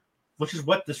 Yeah. Which is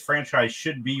what this franchise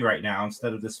should be right now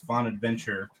instead of this fun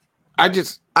adventure. I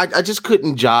just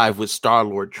couldn't jive with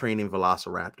Star-Lord training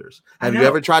velociraptors. Have you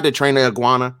ever tried to train an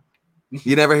iguana?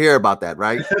 You never hear about that,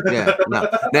 right? Yeah. No.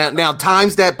 Now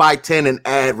times that by 10 and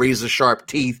add razor sharp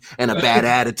teeth and a bad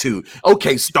attitude.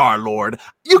 Okay, Star-Lord,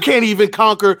 you can't even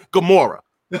conquer Gamora.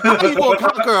 How are you going to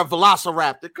conquer a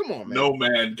velociraptor? Come on, man. No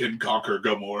man can conquer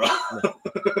Gamora.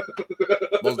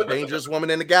 Most dangerous woman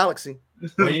in the galaxy.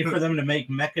 Waiting for them to make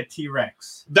Mecha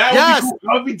T-Rex. That would be cool.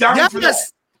 I would be down for that.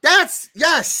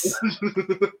 Yes.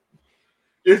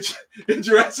 If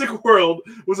Jurassic World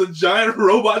was a giant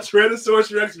robot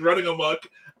Tyrannosaurus Rex running amok,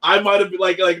 I might have been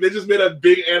like they just made a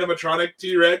big animatronic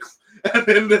T-Rex, and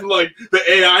then like the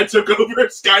AI took over,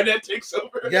 Skynet takes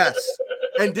over. Yes,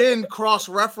 and then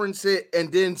cross-reference it,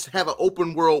 and then have an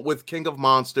open world with King of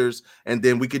Monsters, and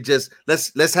then we could just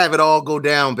let's have it all go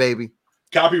down, baby.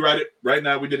 Copyright it right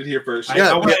now. We did it here first.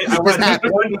 I want to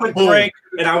take one quick break,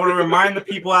 and I want to remind the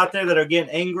people out there that are getting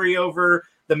angry over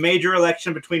the major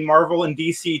election between Marvel and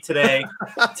DC today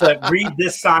to read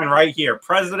this sign right here.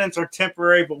 Presidents are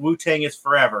temporary, but Wu-Tang is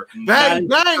forever. Bang,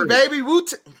 bang, baby.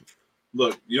 Wu-Tang.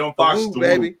 Look, you don't box the Wu,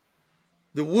 baby.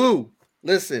 The Wu.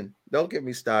 Listen, don't get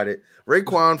me started.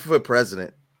 Raekwon for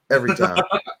president every time.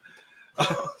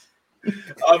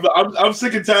 I'm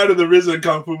sick and tired of the RZA and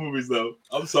Kung Fu movies, though.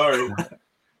 I'm sorry.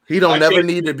 He don't never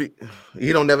need to be.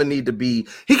 He don't never need to be.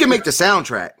 He can make the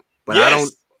soundtrack, but I don't.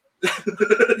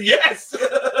 Yes.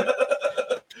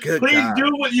 Good Please God.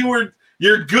 do what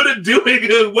you're good at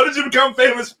doing. What did you become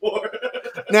famous for?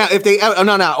 Now, if they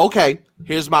no, okay.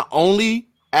 Here's my only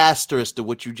asterisk to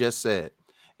what you just said.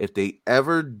 If they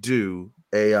ever do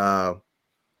a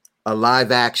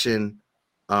live action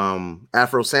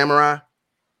Afro Samurai,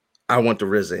 I want the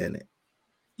RZA in it.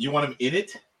 You want him in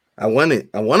it? I want it.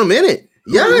 I want him in it.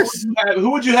 Yes.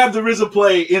 Who would you have the RZA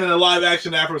play in a live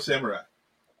action Afro Samurai?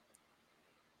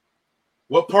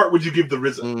 What part would you give the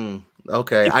RZA?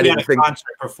 Okay, I didn't think concert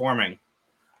performing.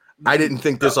 I didn't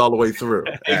think this all the way through.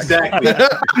 Exactly.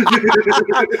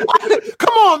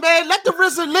 Come on, man. Let the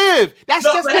RZA live. That's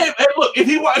just hey, look. If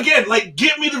he again, like,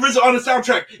 give me the RZA on the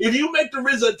soundtrack. If you make the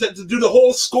RZA to do the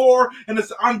whole score, and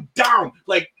I'm down.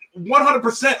 Like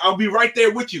 100%, I'll be right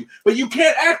there with you. But you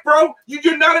can't act, bro.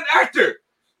 You're not an actor.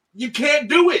 You can't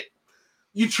do it.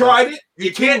 You tried it.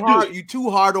 You can't do it. You're too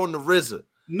hard on the RZA.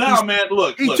 No, man.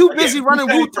 Look, he's too busy running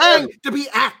Wu-Tang to be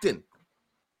acting.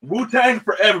 Wu-Tang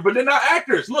forever, but they're not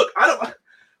actors. Look, I don't.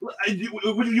 You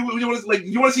want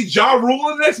to see Ja Rule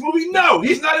in the next movie? No,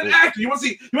 he's not an actor. You want to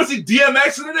see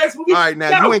DMX in the next movie? All right,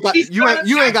 now no, you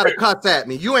ain't got to cuss at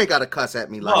me. You ain't got to cuss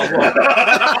at me like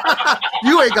that.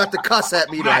 You ain't got to cuss at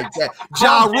me like that.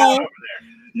 Ja Rule.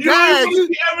 Dang, you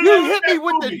hit me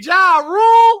with the Ja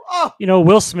Rule. Oh. You know,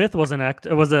 Will Smith was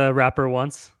was a rapper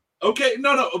once. Okay,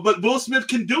 no, but Will Smith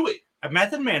can do it.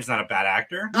 Method Man's not a bad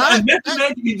actor.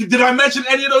 Did I mention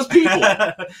any of those people?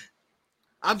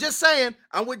 I'm just saying.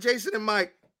 I'm with Jason and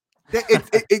Mike.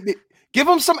 Give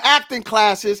him some acting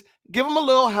classes. Give him a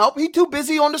little help. He's too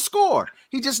busy on the score.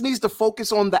 He just needs to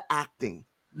focus on the acting.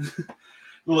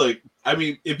 Look, I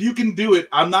mean, if you can do it,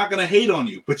 I'm not gonna hate on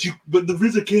you. But the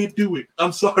RZA can't do it.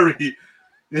 I'm sorry.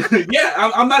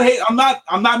 Yeah, I'm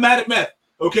not mad at Meth.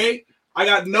 Okay, I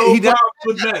got no problems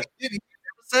with Meth. He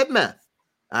never said Meth.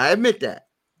 I admit that.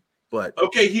 But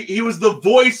okay, he was the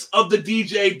voice of the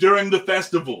DJ during the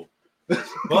festival.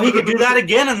 Well, he could do that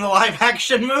again in the live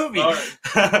action movie.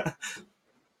 Right.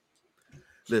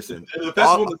 Listen, the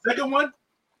festival, the second one,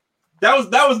 that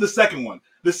was the second one.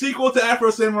 The sequel to Afro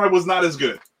Samurai was not as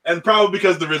good, and probably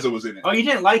because the RZA was in it. Oh, you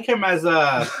didn't like him as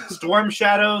a Storm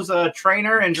Shadow's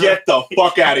trainer? And get the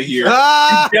fuck out of here!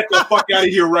 Get the fuck out of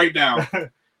here right now!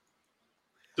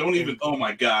 Don't even. Oh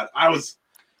my god, I was.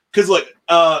 Because look,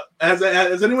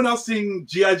 has anyone else seen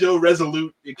G.I. Joe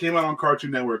Resolute? It came out on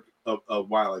Cartoon Network a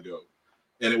while ago,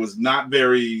 and it was not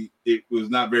very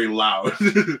loud.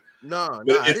 No,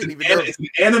 I didn't even know. It's an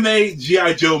anime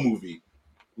G.I. Joe movie.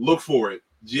 Look for it,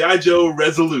 G.I. Joe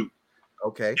Resolute.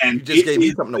 Okay, and you just gave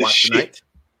me something to watch tonight,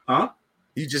 huh?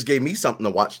 You just gave me something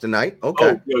to watch tonight.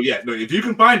 Okay. Oh yeah, no. If you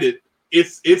can find it,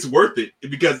 it's worth it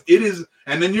because it is.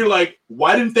 And then you're like,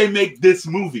 why didn't they make this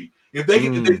movie? If they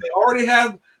already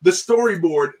have the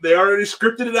storyboard, they already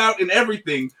scripted it out and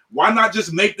everything. Why not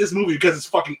just make this movie? Because it's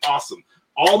fucking awesome.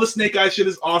 All the Snake Eye shit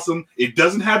is awesome. It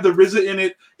doesn't have the RZA in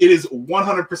it. It is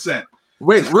 100%.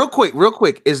 Wait, real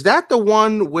quick. Is that the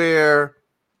one where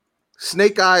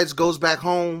Snake Eyes goes back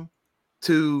home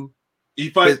to He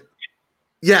fight.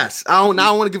 yes. I don't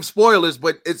want to give spoilers,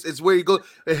 but it's where you go.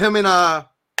 Him and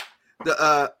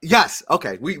yes.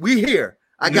 Okay, we here.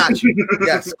 I got you.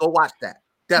 Yes, go watch that.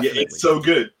 Definitely. Yeah, it's so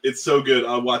good. It's so good.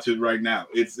 I'll watch it right now.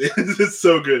 It's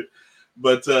so good.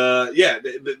 But yeah,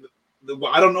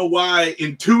 I don't know why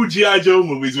in 2 G.I. Joe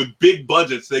movies with big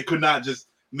budgets they could not just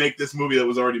make this movie that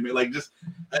was already made. Like just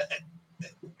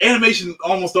animation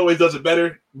almost always does it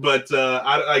better. But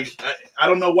I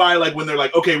don't know why. Like when they're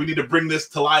like, okay, we need to bring this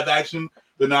to live action.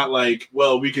 They're not like,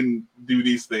 well, we can do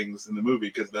these things in the movie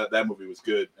because that movie was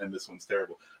good and this one's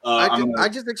terrible. I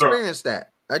just experienced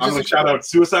that. I'm gonna shout out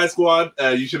Suicide Squad.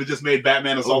 You should have just made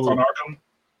Batman Assault on Arkham.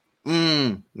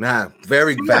 Nah,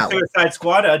 very valid. Suicide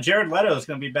Squad. Jared Leto is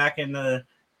going to be back in the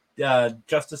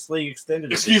Justice League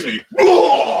Extended. Excuse me.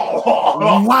 Wow.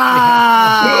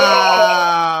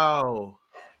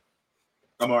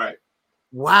 I'm all right.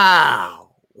 Wow.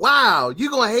 You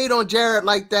gonna hate on Jared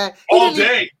like that? All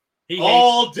day.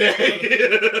 All day.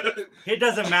 It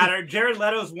doesn't matter. Jared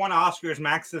Leto's won Oscars.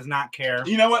 Max does not care.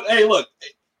 You know what? Hey, look.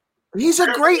 He's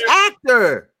a great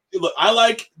actor. Look, I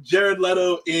like Jared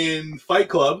Leto in Fight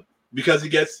Club because he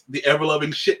gets the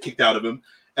ever-loving shit kicked out of him.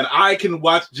 And I can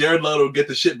watch Jared Leto get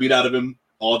the shit beat out of him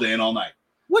all day and all night.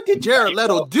 What did Jared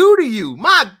Leto do to you?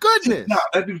 My goodness. Nah,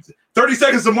 that dude, 30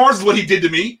 Seconds to Mars is what he did to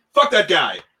me. Fuck that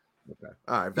guy. Okay.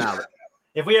 All right, valid.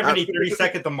 If we have any 30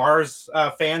 Second to Mars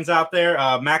fans out there,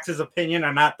 Max's opinion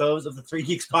are not those of the Three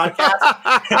Geeks podcast.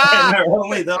 And they're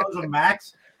only those of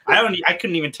Max. I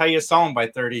couldn't even tell you a song by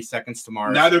 30 Seconds to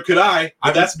Mars. Neither could I.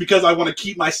 But that's because I want to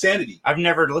keep my sanity. I've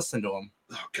never listened to them.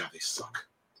 Oh, God, they suck.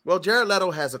 Well, Jared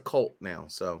Leto has a cult now,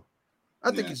 so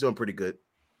I think he's doing pretty good.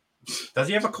 Does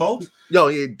he have a cult? No,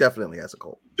 he definitely has a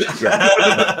cult.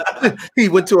 Yeah. He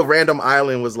went to a random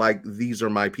island and was like, these are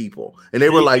my people. And they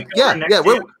were like, yeah,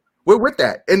 we're with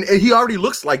that. And he already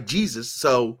looks like Jesus,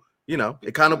 so, you know,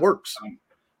 it kind of works.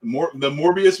 The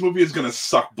Morbius movie is going to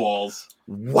suck balls.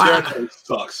 Wow. It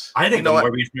sucks. I think the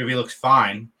Morbius movie looks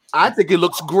fine. I think it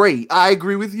looks great. I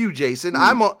agree with you, Jason.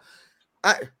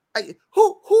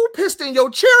 Who pissed in your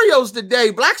Cheerios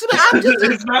today, Blacksmith?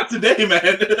 It's not today, man.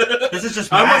 This is just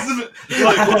the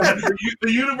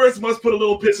universe must put a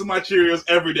little piss in my Cheerios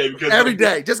every day because every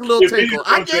day, just a little tinkle.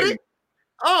 I get it.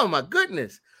 Oh my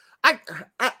goodness.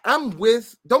 I'm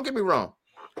with. Don't get me wrong.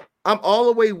 I'm all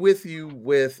the way with you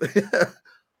with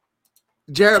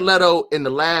Jared Leto in the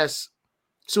last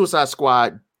Suicide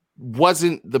Squad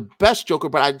wasn't the best Joker,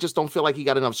 but I just don't feel like he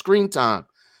got enough screen time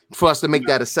for us to make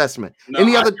that assessment.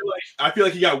 I feel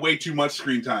like he got way too much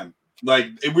screen time. Like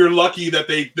we're lucky that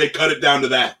they cut it down to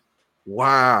that.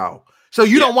 Wow. So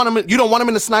you don't want him. You don't want him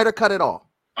in the Snyder cut at all.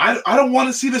 I don't want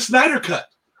to see the Snyder cut.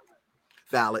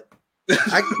 Valid. For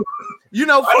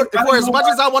as much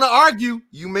as I want to argue,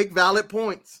 you make valid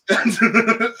points.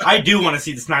 I do want to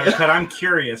see the Snyder cut. I'm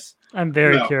curious. I'm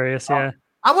very curious. Yeah.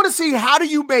 I want to see how do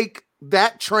you make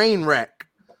that train wreck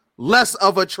less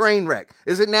of a train wreck?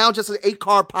 Is it now just an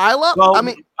 8-car pileup? Well, I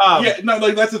mean,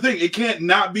 that's the thing. It can't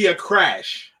not be a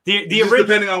crash.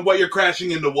 Depending on what you're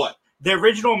crashing into what. The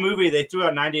original movie, they threw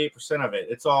out 98% of it.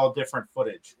 It's all different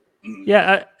footage.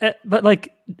 Yeah, but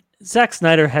like Zack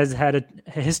Snyder has had a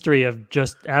history of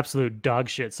just absolute dog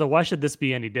shit. So why should this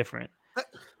be any different?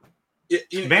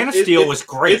 Man of Steel was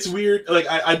great. It's weird. Like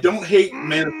I don't hate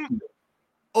Man of Steel.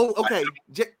 Oh, okay.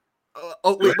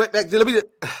 Let me.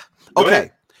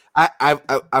 Okay,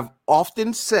 I've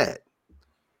often said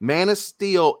Man of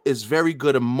Steel is very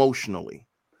good emotionally,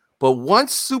 but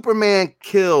once Superman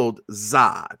killed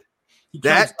Zod,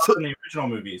 that took in the original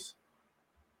movies.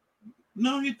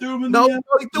 No, he threw him in.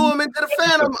 He threw him into the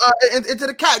Phantom, into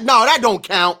the cat. No, that don't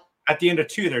count. At the end of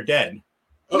 2, they're dead.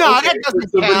 No, that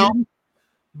doesn't count.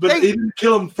 But he didn't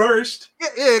kill him first.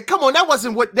 Yeah, come on. That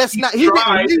wasn't what. That's not. He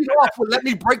didn't lead off with let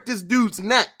me break this dude's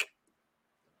neck.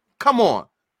 Come on.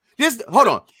 Hold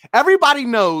on. Everybody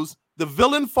knows the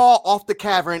villain fall off the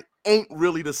cavern ain't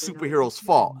really the superhero's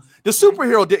fault. The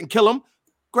superhero didn't kill him.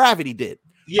 Gravity did.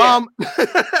 Yeah.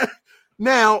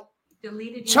 Now,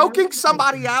 choking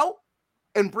somebody out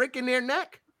and breaking their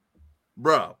neck,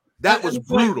 bro, that was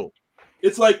brutal.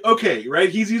 It's like, okay, right?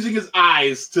 He's using his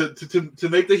eyes to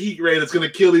make the heat ray that's going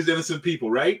to kill these innocent people,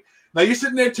 right? Now you're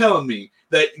sitting there telling me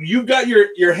that you've got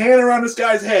your hand around this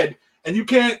guy's head and you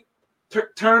can't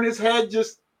turn his head,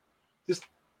 just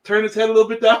turn his head a little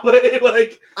bit that way.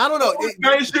 Like, I don't know.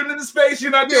 You're shooting in his face.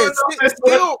 You're not doing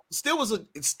it.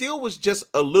 Still was just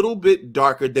a little bit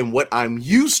darker than what I'm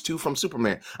used to from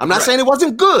Superman. I'm not saying it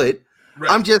wasn't good. Right.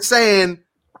 I'm just saying,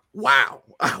 wow,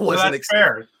 I wasn't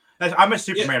expecting. I'm a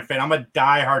Superman fan. I'm a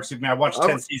diehard Superman. I watched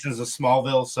 10 seasons of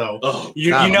Smallville, so you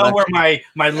God, know where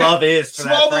my love is for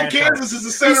that Smallville, franchise. Kansas is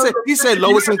the center. He said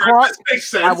Lois and Clark.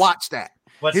 Makes sense. I watched that.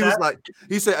 What's He that? was like,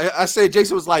 he said, I said,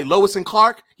 Jason was like, Lois and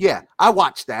Clark. Yeah, I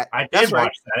watched that. I did That's watch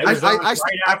right. that. It was right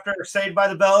after Saved by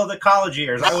the Bell of the college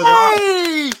years. I was on.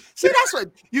 Hey, see, that's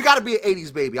what you got to be an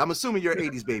 80s baby. I'm assuming you're an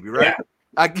 80s baby, right?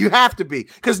 Yeah. You have to be,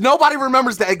 because nobody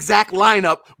remembers the exact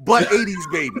lineup but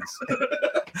 80s babies.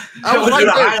 That was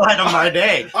the highlight of my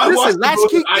day. Listen,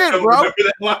 Latchkey Kid, bro.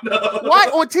 What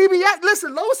What on TV?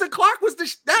 Listen, Lois and Clark was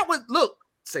look,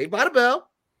 Saved by the Bell,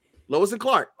 Lois and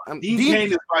Clark. Dean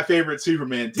Cain is my favorite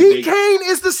Superman. Dean Cain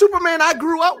is the Superman I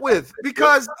grew up with,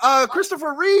 because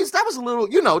Christopher Reeves, that was a little,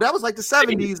 that was like the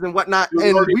 70s and whatnot,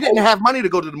 and we didn't have money to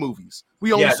go to the movies.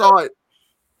 We only saw it,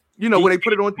 when they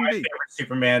put it on My TV. favorite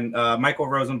Superman, Michael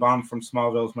Rosenbaum from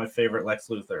Smallville is my favorite Lex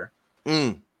Luthor.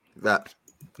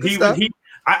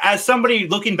 As somebody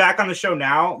looking back on the show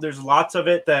now, there's lots of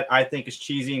it that I think is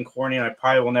cheesy and corny, and I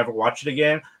probably will never watch it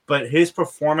again. But his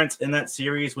performance in that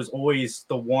series was always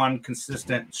the one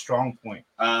consistent strong point.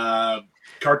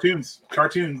 Cartoon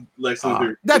Lex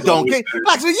Luthor. That don't get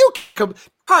like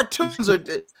cartoons are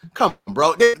come on,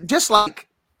 bro. They're just like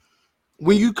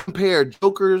when you compare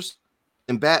Jokers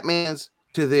and Batmans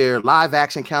to their live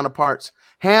action counterparts,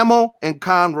 Hamill and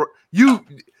Conroy,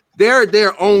 they're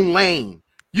their own lane.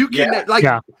 You can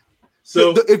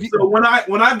So when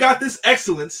I've got this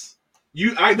excellence,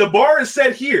 the bar is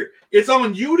set here. It's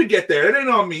on you to get there. It ain't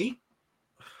on me.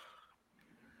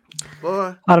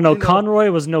 Boy, I don't know.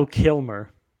 Conroy was no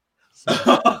Kilmer.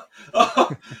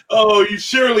 Oh, you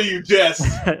jest.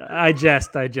 I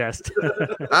jest.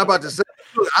 I'm about to say,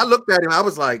 I looked at him. I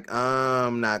was like,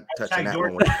 I'm not touching that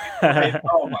one.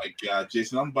 Oh my God,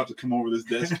 Jason! I'm about to come over this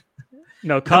desk.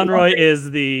 No, Conroy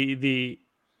is the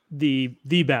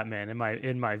Batman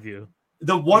in my view.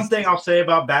 The one thing I'll say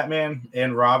about Batman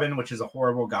and Robin, which is a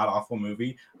horrible, god awful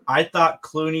movie, I thought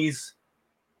Clooney's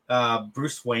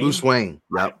Bruce Wayne.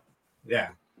 Yep. Yeah.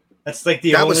 That's like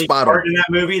the only part in that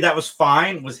movie that was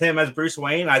fine was him as Bruce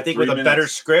Wayne. I think with a better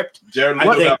script,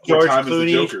 I think George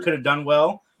Clooney could have done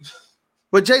well.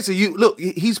 But Jason,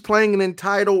 he's playing an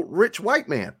entitled rich white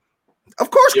man. Of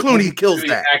course, Clooney kills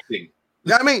that. Acting.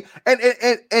 I mean,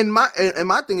 and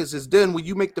my thing is then when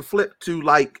you make the flip to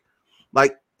like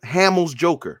Hamill's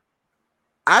Joker,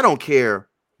 I don't care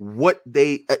what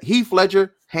Heath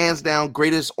Ledger, hands down,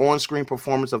 greatest on-screen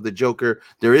performance of the Joker.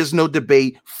 There is no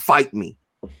debate. Fight me.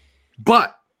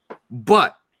 But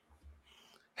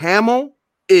Hamill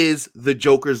is the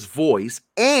Joker's voice,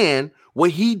 and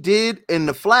what he did in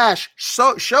The Flash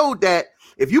showed that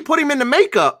if you put him in the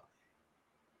makeup,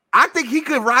 I think he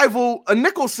could rival a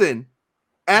Nicholson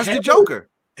as the Joker.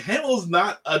 Hamill's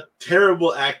not a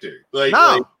terrible actor.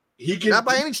 He can, not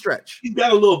by any stretch. He's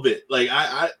got a little bit.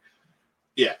 I'm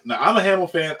a Hamill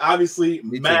fan. Obviously,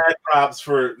 mad props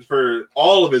for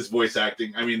all of his voice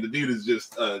acting. I mean, the dude is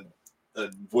just a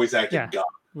voice acting god.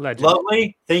 Legend.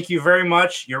 Lovely. Thank you very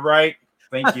much. You're right.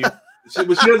 Thank you.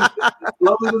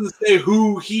 Lovely doesn't say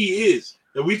who he is.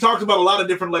 And we talked about a lot of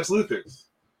different Lex Luthors.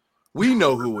 We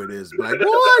know who it is, but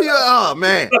oh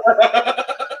man.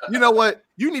 You know what?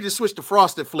 You need to switch to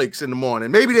Frosted Flakes in the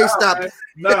morning. Maybe they stop.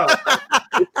 No.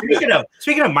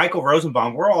 Speaking of Michael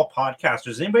Rosenbaum, we're all podcasters.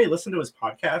 Does anybody listen to his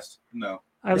podcast? No.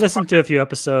 I've listened to a few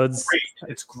episodes.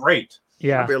 It's great.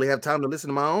 Yeah. I barely have time to listen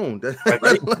to my own. Dude,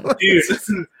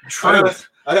 truth.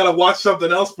 I gotta watch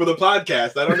something else for the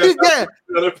podcast. I don't know.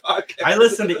 Another podcast. I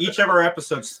listened to each of our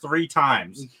episodes 3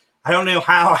 times. I don't know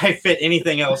how I fit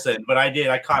anything else in, but I did.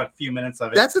 I caught a few minutes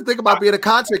of it. That's the thing about being a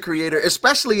content creator,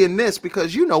 especially in this,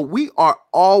 because we are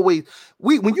always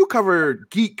when you cover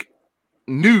geek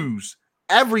news,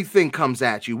 everything comes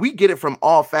at you. We get it from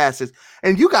all facets,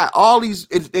 and you got all these.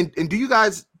 And do you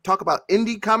guys talk about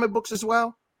indie comic books as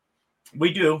well?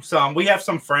 We do some. We have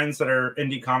some friends that are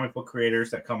indie comic book creators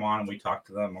that come on, and we talk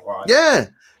to them a lot. Yeah,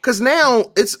 because now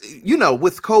it's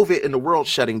with COVID and the world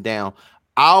shutting down,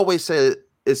 I always say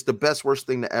it's the best worst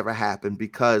thing to ever happen,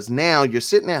 because now you're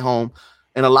sitting at home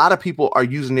and a lot of people are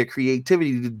using their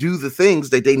creativity to do the things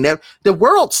that they never. The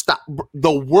world stopped.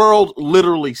 The world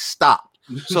literally stopped.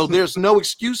 So there's no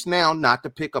excuse now not to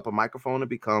pick up a microphone and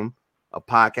become a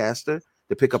podcaster,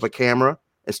 to pick up a camera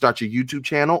and start your YouTube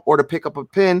channel, or to pick up a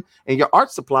pen and your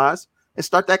art supplies and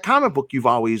start that comic book you've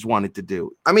always wanted to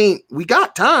do. I mean, we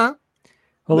got time.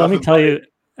 Well, let me tell you,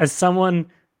 as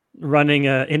someone running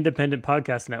an independent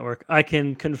podcast network, I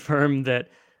can confirm that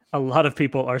a lot of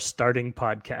people are starting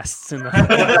podcasts.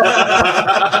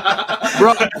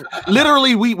 Bro,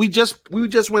 literally, we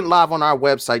just went live on our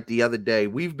website the other day.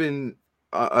 We've been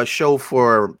a show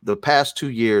for the past 2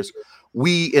 years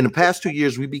we in the past 2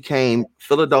 years we became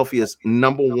Philadelphia's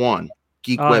 #1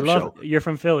 geek web show. You're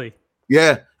from Philly.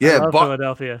 Yeah. I love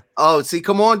Philadelphia. Oh, see,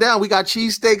 come on down. We got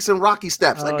cheesesteaks and Rocky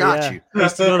Steps. I got you. I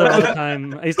used to go there all the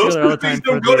time. I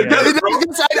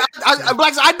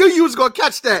knew you was gonna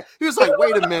catch that. He was like,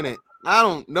 "Wait a minute, I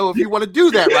don't know if you want to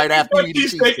do that right after you eat the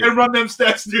cheesesteak and run them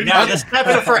steps, dude." No, the steps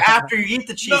are for after you eat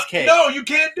the cheesecake. No, you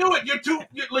can't do it.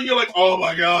 You're like, oh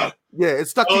my god. Yeah,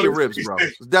 it's stuck to your ribs, bro.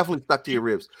 It's definitely stuck to your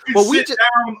ribs. But we sit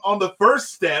down on the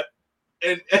first step.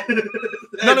 And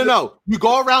no. You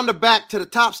go around the back to the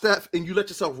top step and you let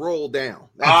yourself roll down.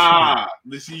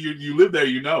 See, you live there,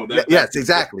 you know. Yes,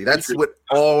 exactly. That's what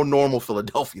all normal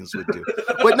Philadelphians would do.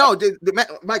 But no,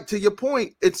 Mike, to your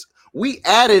point, we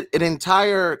added an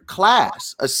entire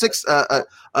class,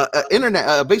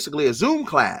 basically a Zoom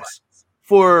class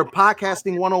for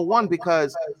podcasting 101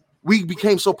 because we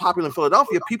became so popular in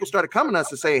Philadelphia. People started coming to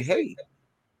us and saying, "Hey,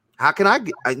 how can I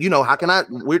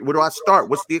where do I start?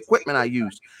 What's the equipment I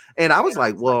use?" And I was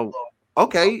like, well,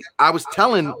 okay. I was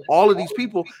telling all of these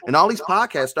people and all these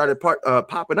podcasts started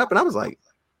popping up. And I was like,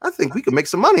 I think we can make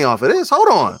some money off of this. Hold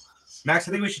on. Max,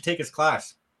 I think we should take his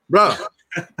class. Bro,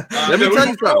 let me tell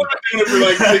you something. For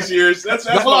like 6 years. That's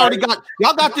y'all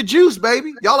got the juice,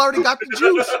 baby. Y'all already got the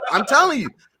juice. I'm telling you.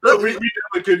 Look, we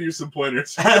definitely could use some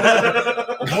pointers.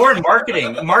 More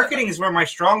marketing. Marketing is where my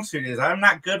strong suit is. I'm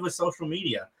not good with social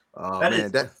media. Oh,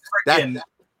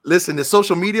 listen, the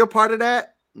social media part of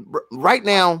that right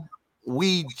now,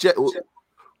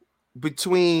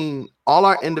 between all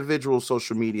our individual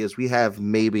social medias, we have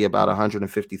maybe about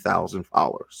 150,000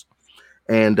 followers.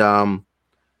 And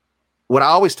what I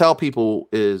always tell people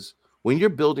is when you're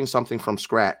building something from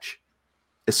scratch,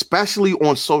 especially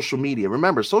on social media,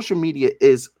 remember, social media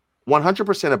is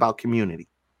 100% about community.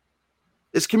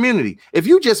 It's community. If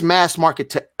you just mass market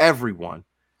to everyone,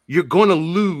 you're going to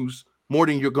lose more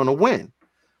than you're going to win.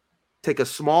 Take a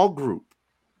small group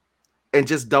and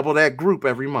just double that group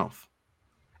every month.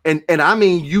 And I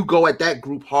mean, you go at that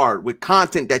group hard with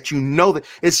content that you know that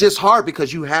it's just hard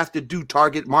because you have to do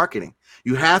target marketing.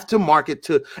 You have to market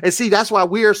to, and see, that's why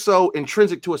we are so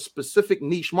intrinsic to a specific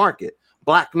niche market,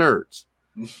 Black nerds.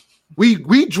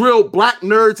 We drilled Black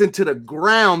nerds into the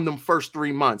ground them first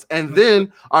 3 months. And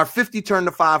then our 50 turned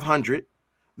to 500.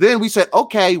 Then we said,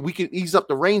 okay, we can ease up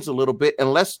the reins a little bit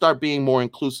and let's start being more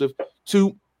inclusive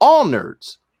to all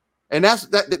nerds. And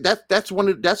that's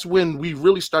when we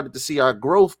really started to see our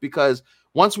growth, because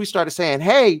once we started saying,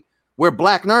 hey, we're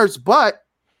Black nerds, but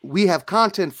we have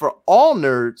content for all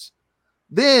nerds,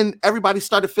 then everybody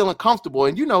started feeling comfortable.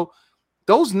 And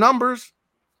those numbers,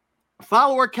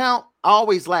 follower count, I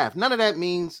always laugh. None of that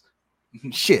means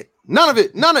shit. None of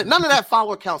that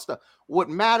follower count stuff. What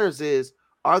matters is,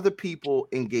 are the people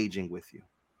engaging with you?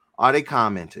 Are they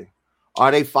commenting?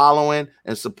 Are they following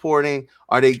and supporting?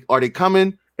 Are they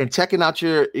coming and checking out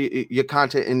your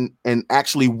content and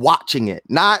actually watching it?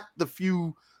 Not the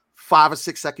few 5 or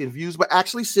 6 second views, but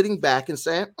actually sitting back and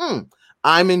saying,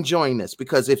 I'm enjoying this.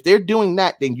 Because if they're doing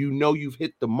that, then you've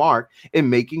hit the mark in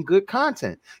making good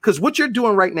content. Because what you're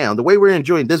doing right now, the way we're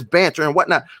enjoying this banter and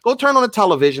whatnot, go turn on the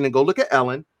television and go look at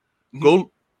Ellen. Go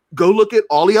look at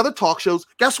all the other talk shows.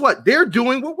 Guess what? They're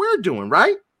doing what we're doing,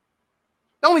 right?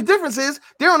 The only difference is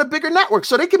they're on a bigger network,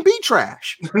 so they can be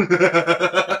trash. They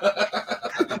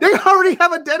already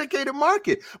have a dedicated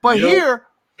market. But here,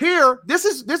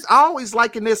 this I always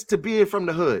liken this to being from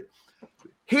the hood.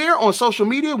 Here on social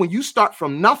media, when you start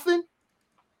from nothing,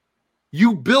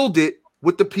 you build it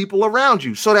with the people around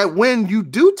you, so that when you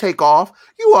do take off,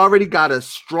 you already got a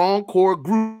strong core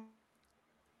group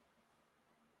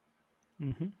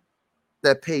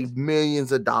that paid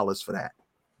millions of dollars for that.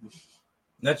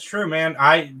 That's true, man.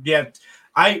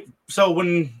 So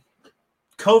when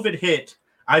COVID hit,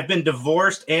 I've been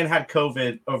divorced and had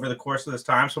COVID over the course of this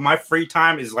time. So my free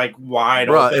time is like wide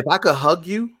open. If I could hug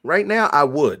you right now, I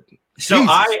would. So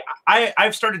Jesus.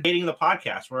 I've started dating the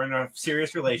podcast. We're in a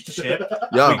serious relationship.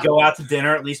 Yeah. We go out to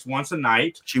dinner at least once a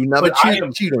night. She would never cheat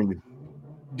on you.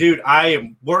 Dude, I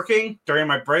am working during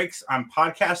my breaks. I'm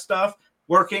podcast stuff,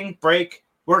 working, break.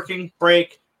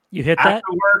 You hit after that?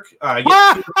 work. I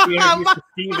get 2 interviews with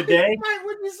Steve a day.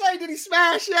 What did you say? Did he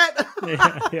smash yet?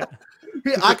 Yeah.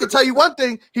 I can tell you one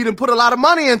thing. He didn't put a lot of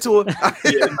money into it.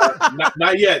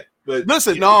 Not yet. But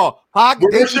listen, no.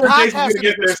 We're sure Jason's gonna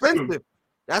get there expensive. soon.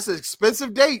 That's an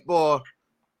expensive date, boy.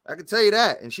 I can tell you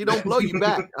that. And she don't blow you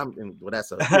back.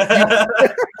 That's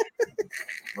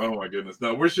oh my goodness.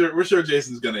 No, we're sure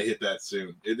Jason's gonna hit that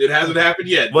soon. It hasn't happened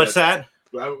yet. What's that?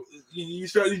 You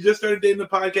just started dating the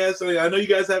podcast. So I know you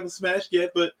guys haven't smashed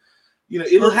yet, but You know,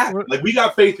 it'll We're- happen. we're- Like we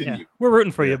got faith in Yeah, you. we're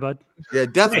rooting for you, bud. Yeah,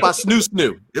 Death by Snoo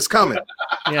Snoo. It's coming.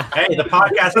 Yeah. Hey, the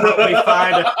podcast we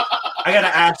find. I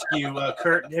gotta ask you,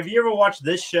 Kurt. Have you ever watched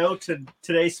this show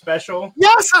today's special?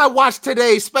 Yes, I watched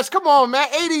today's special. Come on, man.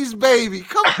 80s baby.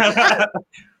 Come on. Yeah.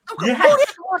 Who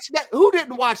didn't watch that? Who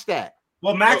didn't watch that?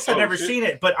 Well, Max had Oh, never shit. seen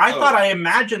it, but I Oh. thought I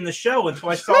imagined the show until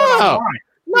I saw No. it online.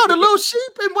 No, the little sheep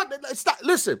and what? Stop.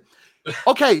 Listen.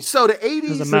 Okay, so the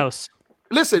 80s. There's a mouse.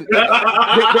 Listen, the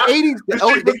 80s.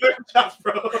 No.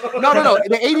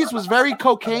 The 80s was very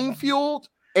cocaine fueled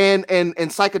and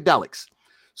psychedelics.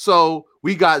 So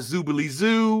we got Zoobly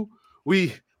Zoo,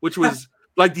 which was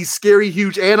like these scary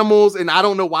huge animals, and I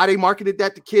don't know why they marketed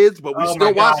that to kids, but we Oh still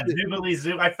my God, watched it. Zoobly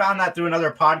Zoo. I found that through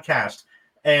another podcast,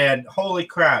 and holy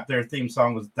crap, their theme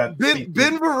song was that. Ben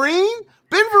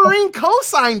Vereen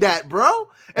co-signed that, bro.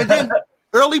 And then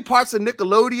early parts of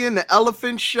Nickelodeon, the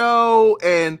Elephant Show,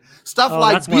 and stuff Oh,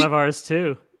 like that's one of ours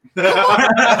too.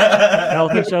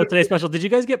 Elephant Show Today Special. Did you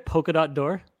guys get Polka Dot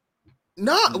Door?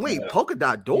 No, wait, Polka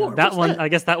Dot Door. That What's one, I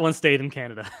guess that one stayed in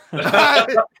Canada.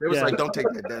 it was Yeah. like, don't take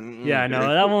that. Then. Yeah,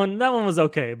 no, that one was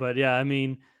okay, but yeah, I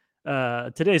mean,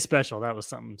 Today's Special, that was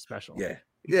something special.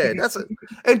 Yeah, that's it.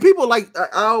 And people like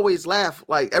I always laugh.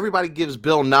 Like everybody gives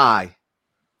Bill Nye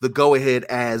the go ahead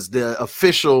as the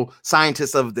official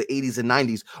scientist of the 80s and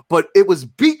 90s, but it was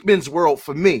Beekman's World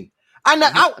for me.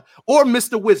 Or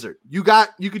Mr. Wizard. You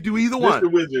could do either one.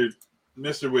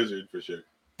 Mr. Wizard for sure.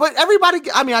 But everybody,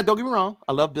 I mean, don't get me wrong.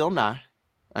 I love Bill Nye.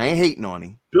 I ain't hating on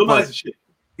him. Bill but- Nye's a shit.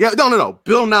 Yeah, no.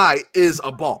 Bill Nye is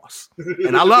a boss,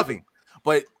 and I love him.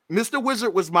 But Mr.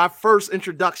 Wizard was my first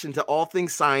introduction to all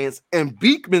things science, and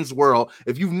Beekman's World.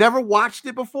 If you've never watched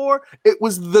it before, it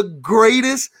was the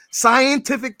greatest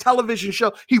scientific television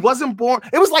show. He wasn't born.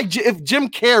 It was like if Jim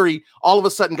Carrey all of a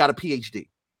sudden got a PhD.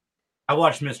 I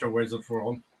watched Mr. Wizard's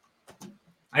World.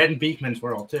 I had Beekman's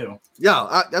World too.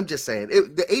 Yeah, I'm just saying.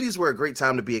 The 80s were a great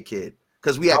time to be a kid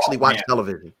because we actually watched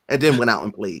television and then went out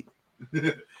and played.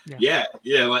 Yeah,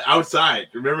 like outside.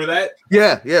 Remember that?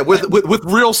 Yeah, with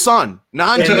real sun,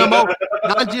 non-GMO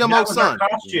That was our sun.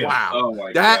 costume. Wow. Oh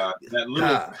my That- god, that little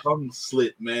God. tongue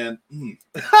slit, man.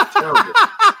 Terrible.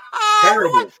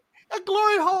 Terrible. A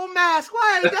glory hole mask.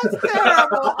 Why? That's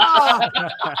terrible. Oh.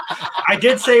 I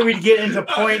did say we'd get into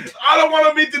point. I don't want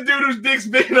to meet the dude whose dick's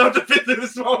big enough to fit in the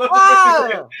small enough.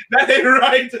 Oh. That ain't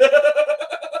right.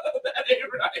 That ain't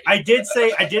right. I did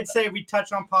say we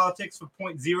touch on politics for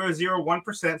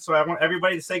 0.001%. So I want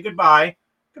everybody to say goodbye.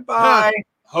 Goodbye.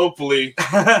 Hopefully.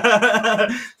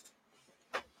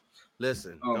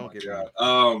 Listen, Oh don't my get god.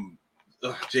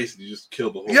 Jason, you just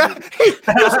killed the whole Yeah. movie.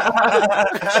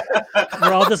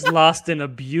 We're all just lost in a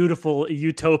beautiful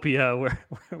utopia where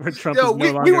Trump Yo, is no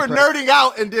longer we were president. nerding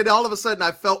out, and then all of a sudden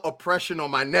I felt oppression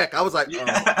on my neck. I was like,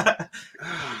 oh.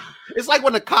 It's like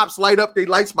when the cops light up their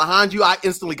lights behind you. I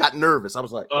instantly got nervous. I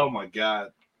was like, Oh my god.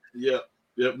 Yep.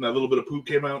 And that little bit of poop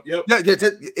came out. Yep. yeah,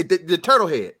 the turtle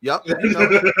head. Yep. You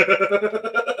know.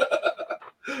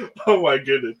 Oh my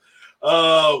goodness.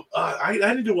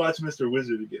 I need to watch Mr.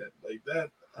 Wizard again. Like that.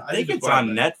 I think need to it's find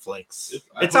on that. Netflix.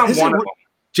 I It's on Is one it- of them.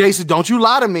 Jason, don't you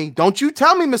lie to me. Don't you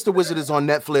tell me Mr. Wizard is on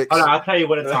Netflix. Oh, no, I'll tell you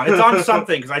what it's on. It's on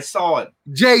something because I saw it.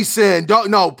 Jason,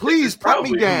 please put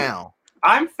me Probably. down.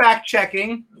 I'm fact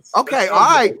checking. Okay, all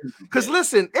right. Because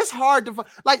listen, it's hard to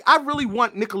like. I really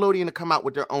want Nickelodeon to come out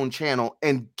with their own channel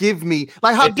and give me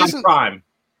like how It's on Disney. Prime.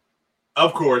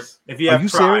 Of course. If you Are have you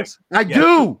Prime. serious? I Yeah.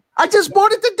 do. I just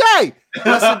bought it today.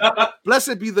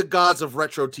 Blessed be the gods of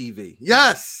retro TV.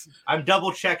 Yes. I'm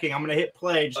double checking. I'm gonna hit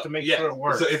play just to make Yeah. sure it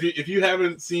works. So if you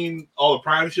haven't seen all the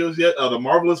Prime shows yet, the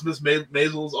Marvelous Miss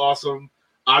Maisel is awesome.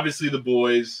 Obviously, The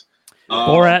Boys.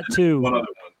 Borat 2. One other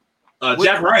one.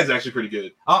 Jack Ryan's actually pretty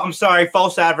good. Oh, I'm sorry.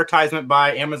 False advertisement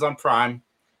by Amazon Prime.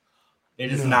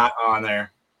 It is not on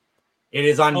there. It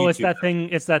is on Oh, YouTube. it's that thing.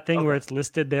 It's that thing Okay. where it's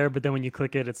listed there, but then when you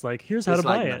click it, it's like, here's how It's to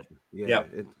like buy nothing. it. Yeah.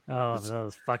 Yep. Oh,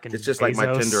 those fucking. It's just like my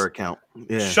Bezos. Tinder account.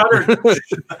 Yeah. Shutter.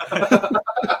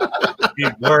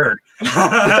 Good word.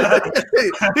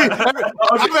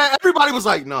 Everybody was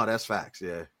like, "No, that's facts."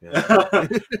 Yeah.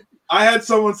 I had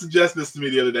someone suggest this to me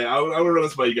the other day. I want to run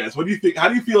this by you guys. What do you think? How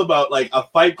do you feel about like a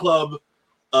Fight Club,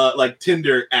 like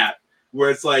Tinder app, where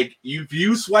it's like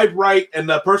you swipe right and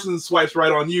the person swipes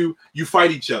right on you, you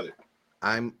fight each other?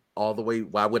 I'm all the way.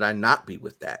 Why would I not be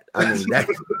with that? I mean, that,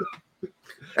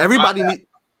 everybody.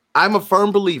 I'm a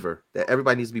firm believer that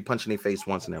everybody needs to be punched in their face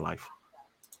once in their life.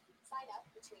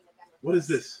 What is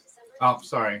this? Oh,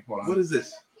 sorry. Hold on. What is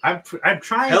this? I'm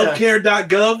trying to.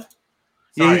 Healthcare.gov.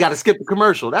 Yeah, you Sorry. got to skip the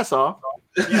commercial. That's all.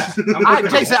 Yeah. I,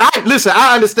 Jason, listen.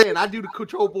 I understand. I do the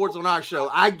control boards on our show.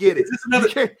 I get it. Is this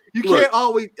another? You Look. can't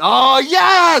always. Oh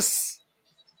yes.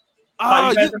 thought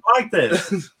you guys didn't like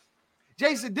this.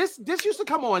 Jason, this used to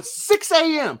come on 6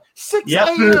 a.m. 6 Yep.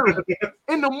 a.m.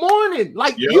 in the morning.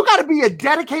 Like, Yep. you got to be a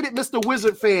dedicated Mr.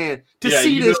 Wizard fan to Yeah,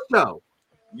 see you this show.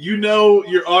 You know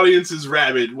your audience is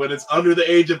rabid when it's under the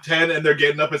age of 10 and they're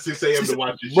getting up at 6 a.m. to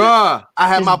watch this shit. Bruh, I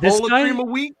had Is my this bowl of guy- cream a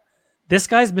week. This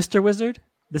guy's Mr. Wizard.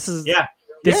 This is Yeah.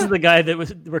 This Yeah. is the guy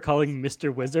that we're calling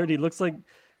Mr. Wizard. He looks like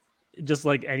just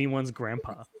like anyone's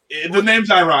grandpa. The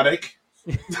name's ironic.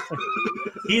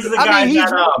 He's the I guy mean,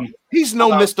 that He's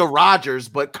no Mr. Rogers,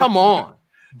 but come on.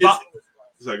 Bob,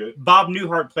 Is that good? Bob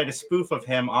Newhart played a spoof of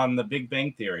him on The Big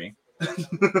Bang Theory.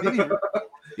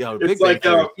 Yo, It's Big like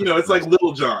Bang Theory. it's like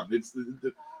Little John. It's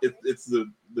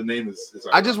the name is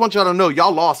I just want y'all to know,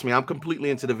 y'all lost me. I'm completely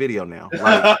into the video now.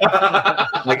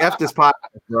 Like F this podcast,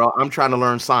 bro. I'm trying to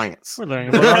learn science. We're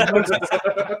learning about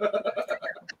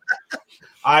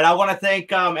All right, I want to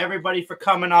thank everybody for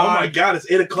coming on. Oh my god, it's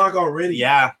 8 o'clock already.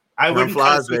 Yeah, I Time wouldn't flies,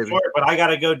 cut it so baby. short, but I got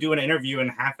to go do an interview in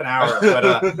half an hour.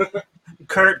 But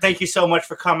Kurt, thank you so much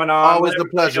for coming on. Always Let a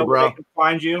everybody pleasure, know where bro. they can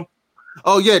find you.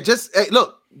 Oh, yeah. Just hey,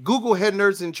 look, Google Head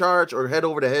Nerds in Charge or head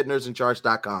over to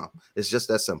headnerdsincharge.com. It's just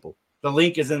that simple. The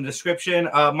link is in the description.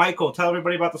 Michael, tell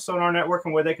everybody about the Sonar Network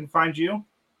and where they can find you.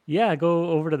 Yeah,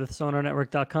 go over to the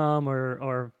sonarnetwork.com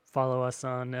or follow us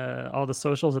on all the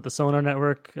socials at the Sonar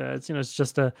Network. It's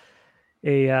just a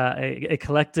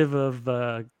collective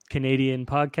of Canadian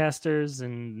podcasters,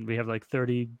 and we have like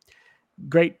 30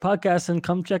 great podcasts. And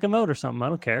come check them out or something. I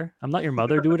don't care. I'm not your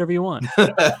mother. Do whatever you want.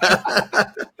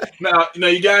 Now,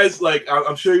 you guys, like,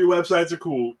 I'm sure your websites are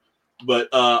cool, but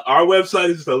our website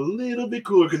is just a little bit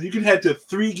cooler because you can head to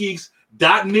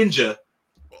 3geeks.ninja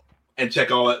and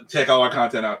check all our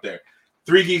content out there.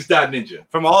 3geeks.ninja.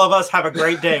 From all of us, have a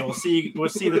great day. We'll see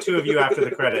the two of you after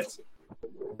the credits.